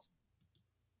 12.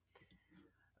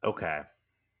 Okay.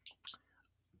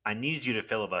 I needed you to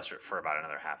filibuster for about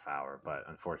another half hour, but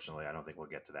unfortunately, I don't think we'll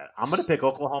get to that. I'm going to pick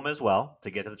Oklahoma as well to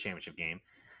get to the championship game,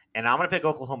 and I'm going to pick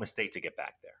Oklahoma State to get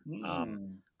back there.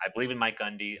 I believe in Mike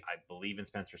Gundy. I believe in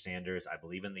Spencer Sanders. I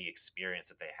believe in the experience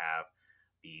that they have,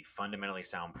 the fundamentally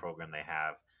sound program they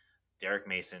have. Derek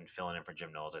Mason filling in for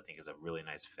Jim Knowles, I think, is a really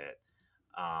nice fit.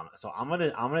 So I'm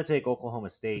gonna take Oklahoma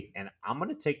State, and I'm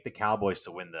gonna take the Cowboys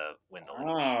to win the league.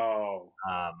 Oh,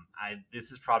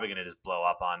 This is probably gonna just blow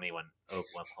up on me when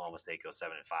Oklahoma State goes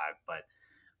 7-5, but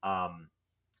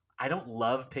I don't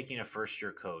love picking a first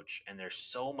year coach, and there's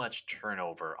so much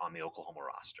turnover on the Oklahoma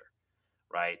roster,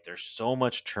 right? There's so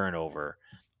much turnover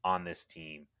on this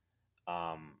team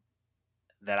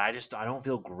that I don't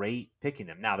feel great picking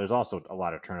them. Now, there's also a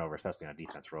lot of turnover, especially on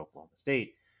defense for Oklahoma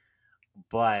State,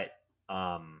 but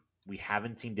we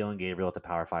haven't seen Dylan Gabriel at the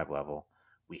Power 5 level.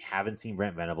 We haven't seen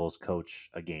Brent Venables coach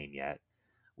a game yet.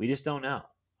 We just don't know.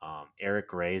 Eric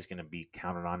Gray is going to be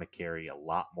counted on to carry a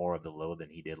lot more of the load than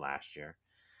he did last year.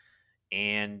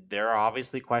 And there are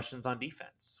obviously questions on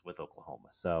defense with Oklahoma.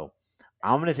 So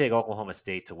I'm going to take Oklahoma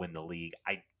State to win the league.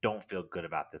 I don't feel good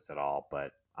about this at all,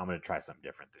 but I'm going to try something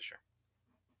different this year.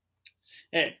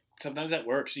 Hey, sometimes that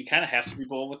works. You kind of have to be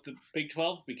bold with the Big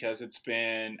 12 because it's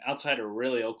been outside of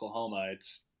really Oklahoma.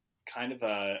 It's kind of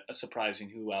a surprising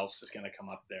who else is going to come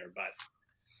up there.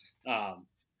 But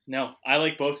no, I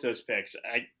like both those picks.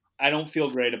 I don't feel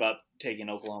great about taking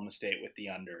Oklahoma State with the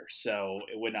under, so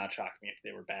it would not shock me if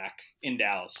they were back in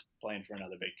Dallas playing for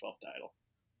another Big 12 title.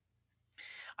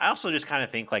 I also just kind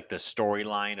of think like the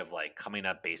storyline of like coming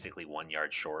up basically 1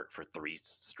 yard short for 3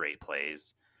 straight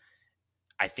plays.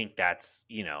 I think that's,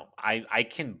 I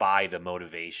can buy the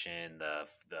motivation, the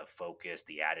focus,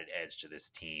 the added edge to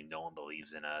this team. No one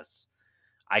believes in us.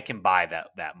 I can buy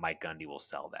that Mike Gundy will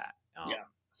sell that. Yeah.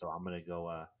 So I'm gonna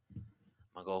go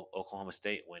Oklahoma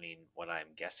State winning what I'm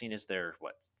guessing is their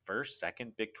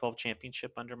second Big 12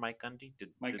 championship under Mike Gundy. Did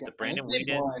the Brandon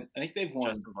Weeden? I think they've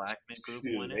won Justin Blackman group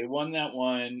two. win it? They won that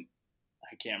one.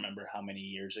 I can't remember how many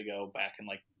years ago, back in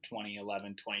like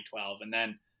 2011, 2012, and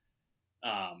then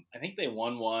I think they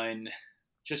won one.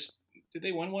 Did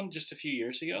they win one just a few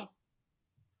years ago?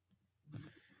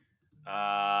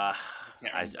 I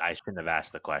shouldn't have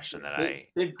asked the question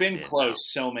They've been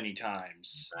close so many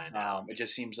times. I know. It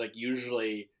just seems like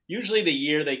usually the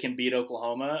year they can beat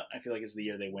Oklahoma, I feel like is the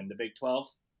year they win the Big 12.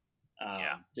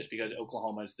 Just because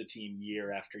Oklahoma is the team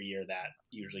year after year that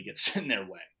usually gets in their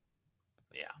way.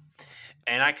 Yeah,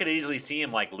 and I could easily see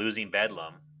him like losing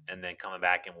Bedlam and then coming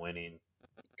back and winning.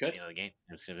 Good. The game.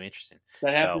 It's going to be interesting.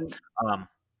 That happened.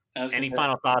 Any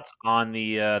final thoughts on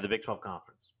the Big 12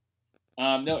 conference?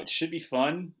 No, it should be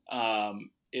fun.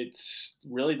 It's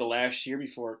really the last year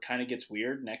before it kind of gets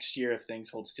weird. Next year, if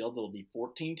things hold still, there'll be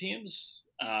 14 teams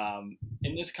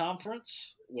in this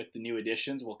conference. With the new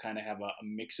additions, we'll kind of have a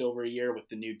mix over a year with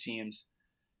the new teams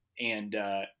and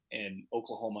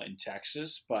Oklahoma and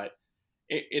Texas. But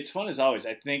it's fun as always.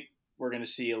 I think we're going to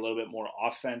see a little bit more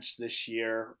offense this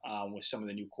year with some of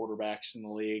the new quarterbacks in the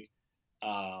league.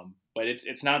 But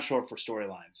it's not short for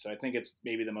storylines. So I think it's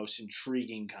maybe the most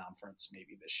intriguing conference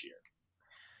maybe this year.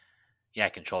 Yeah,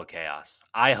 controlled chaos.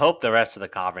 I hope the rest of the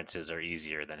conferences are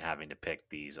easier than having to pick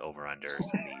these over-unders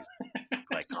and these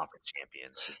like conference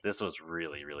champions, because this was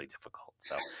really, really difficult.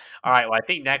 So, all right. Well, I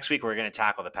think next week we're going to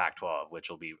tackle the Pac-12, which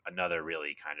will be another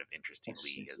really kind of interesting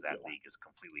league, as that league is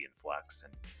completely in flux,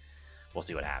 and we'll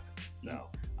see what happens. So,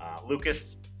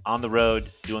 Lucas, on the road,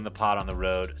 doing the pod on the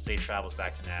road. Safe travels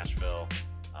back to Nashville,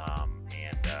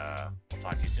 and we'll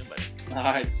talk to you soon, buddy. All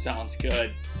right, sounds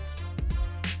good.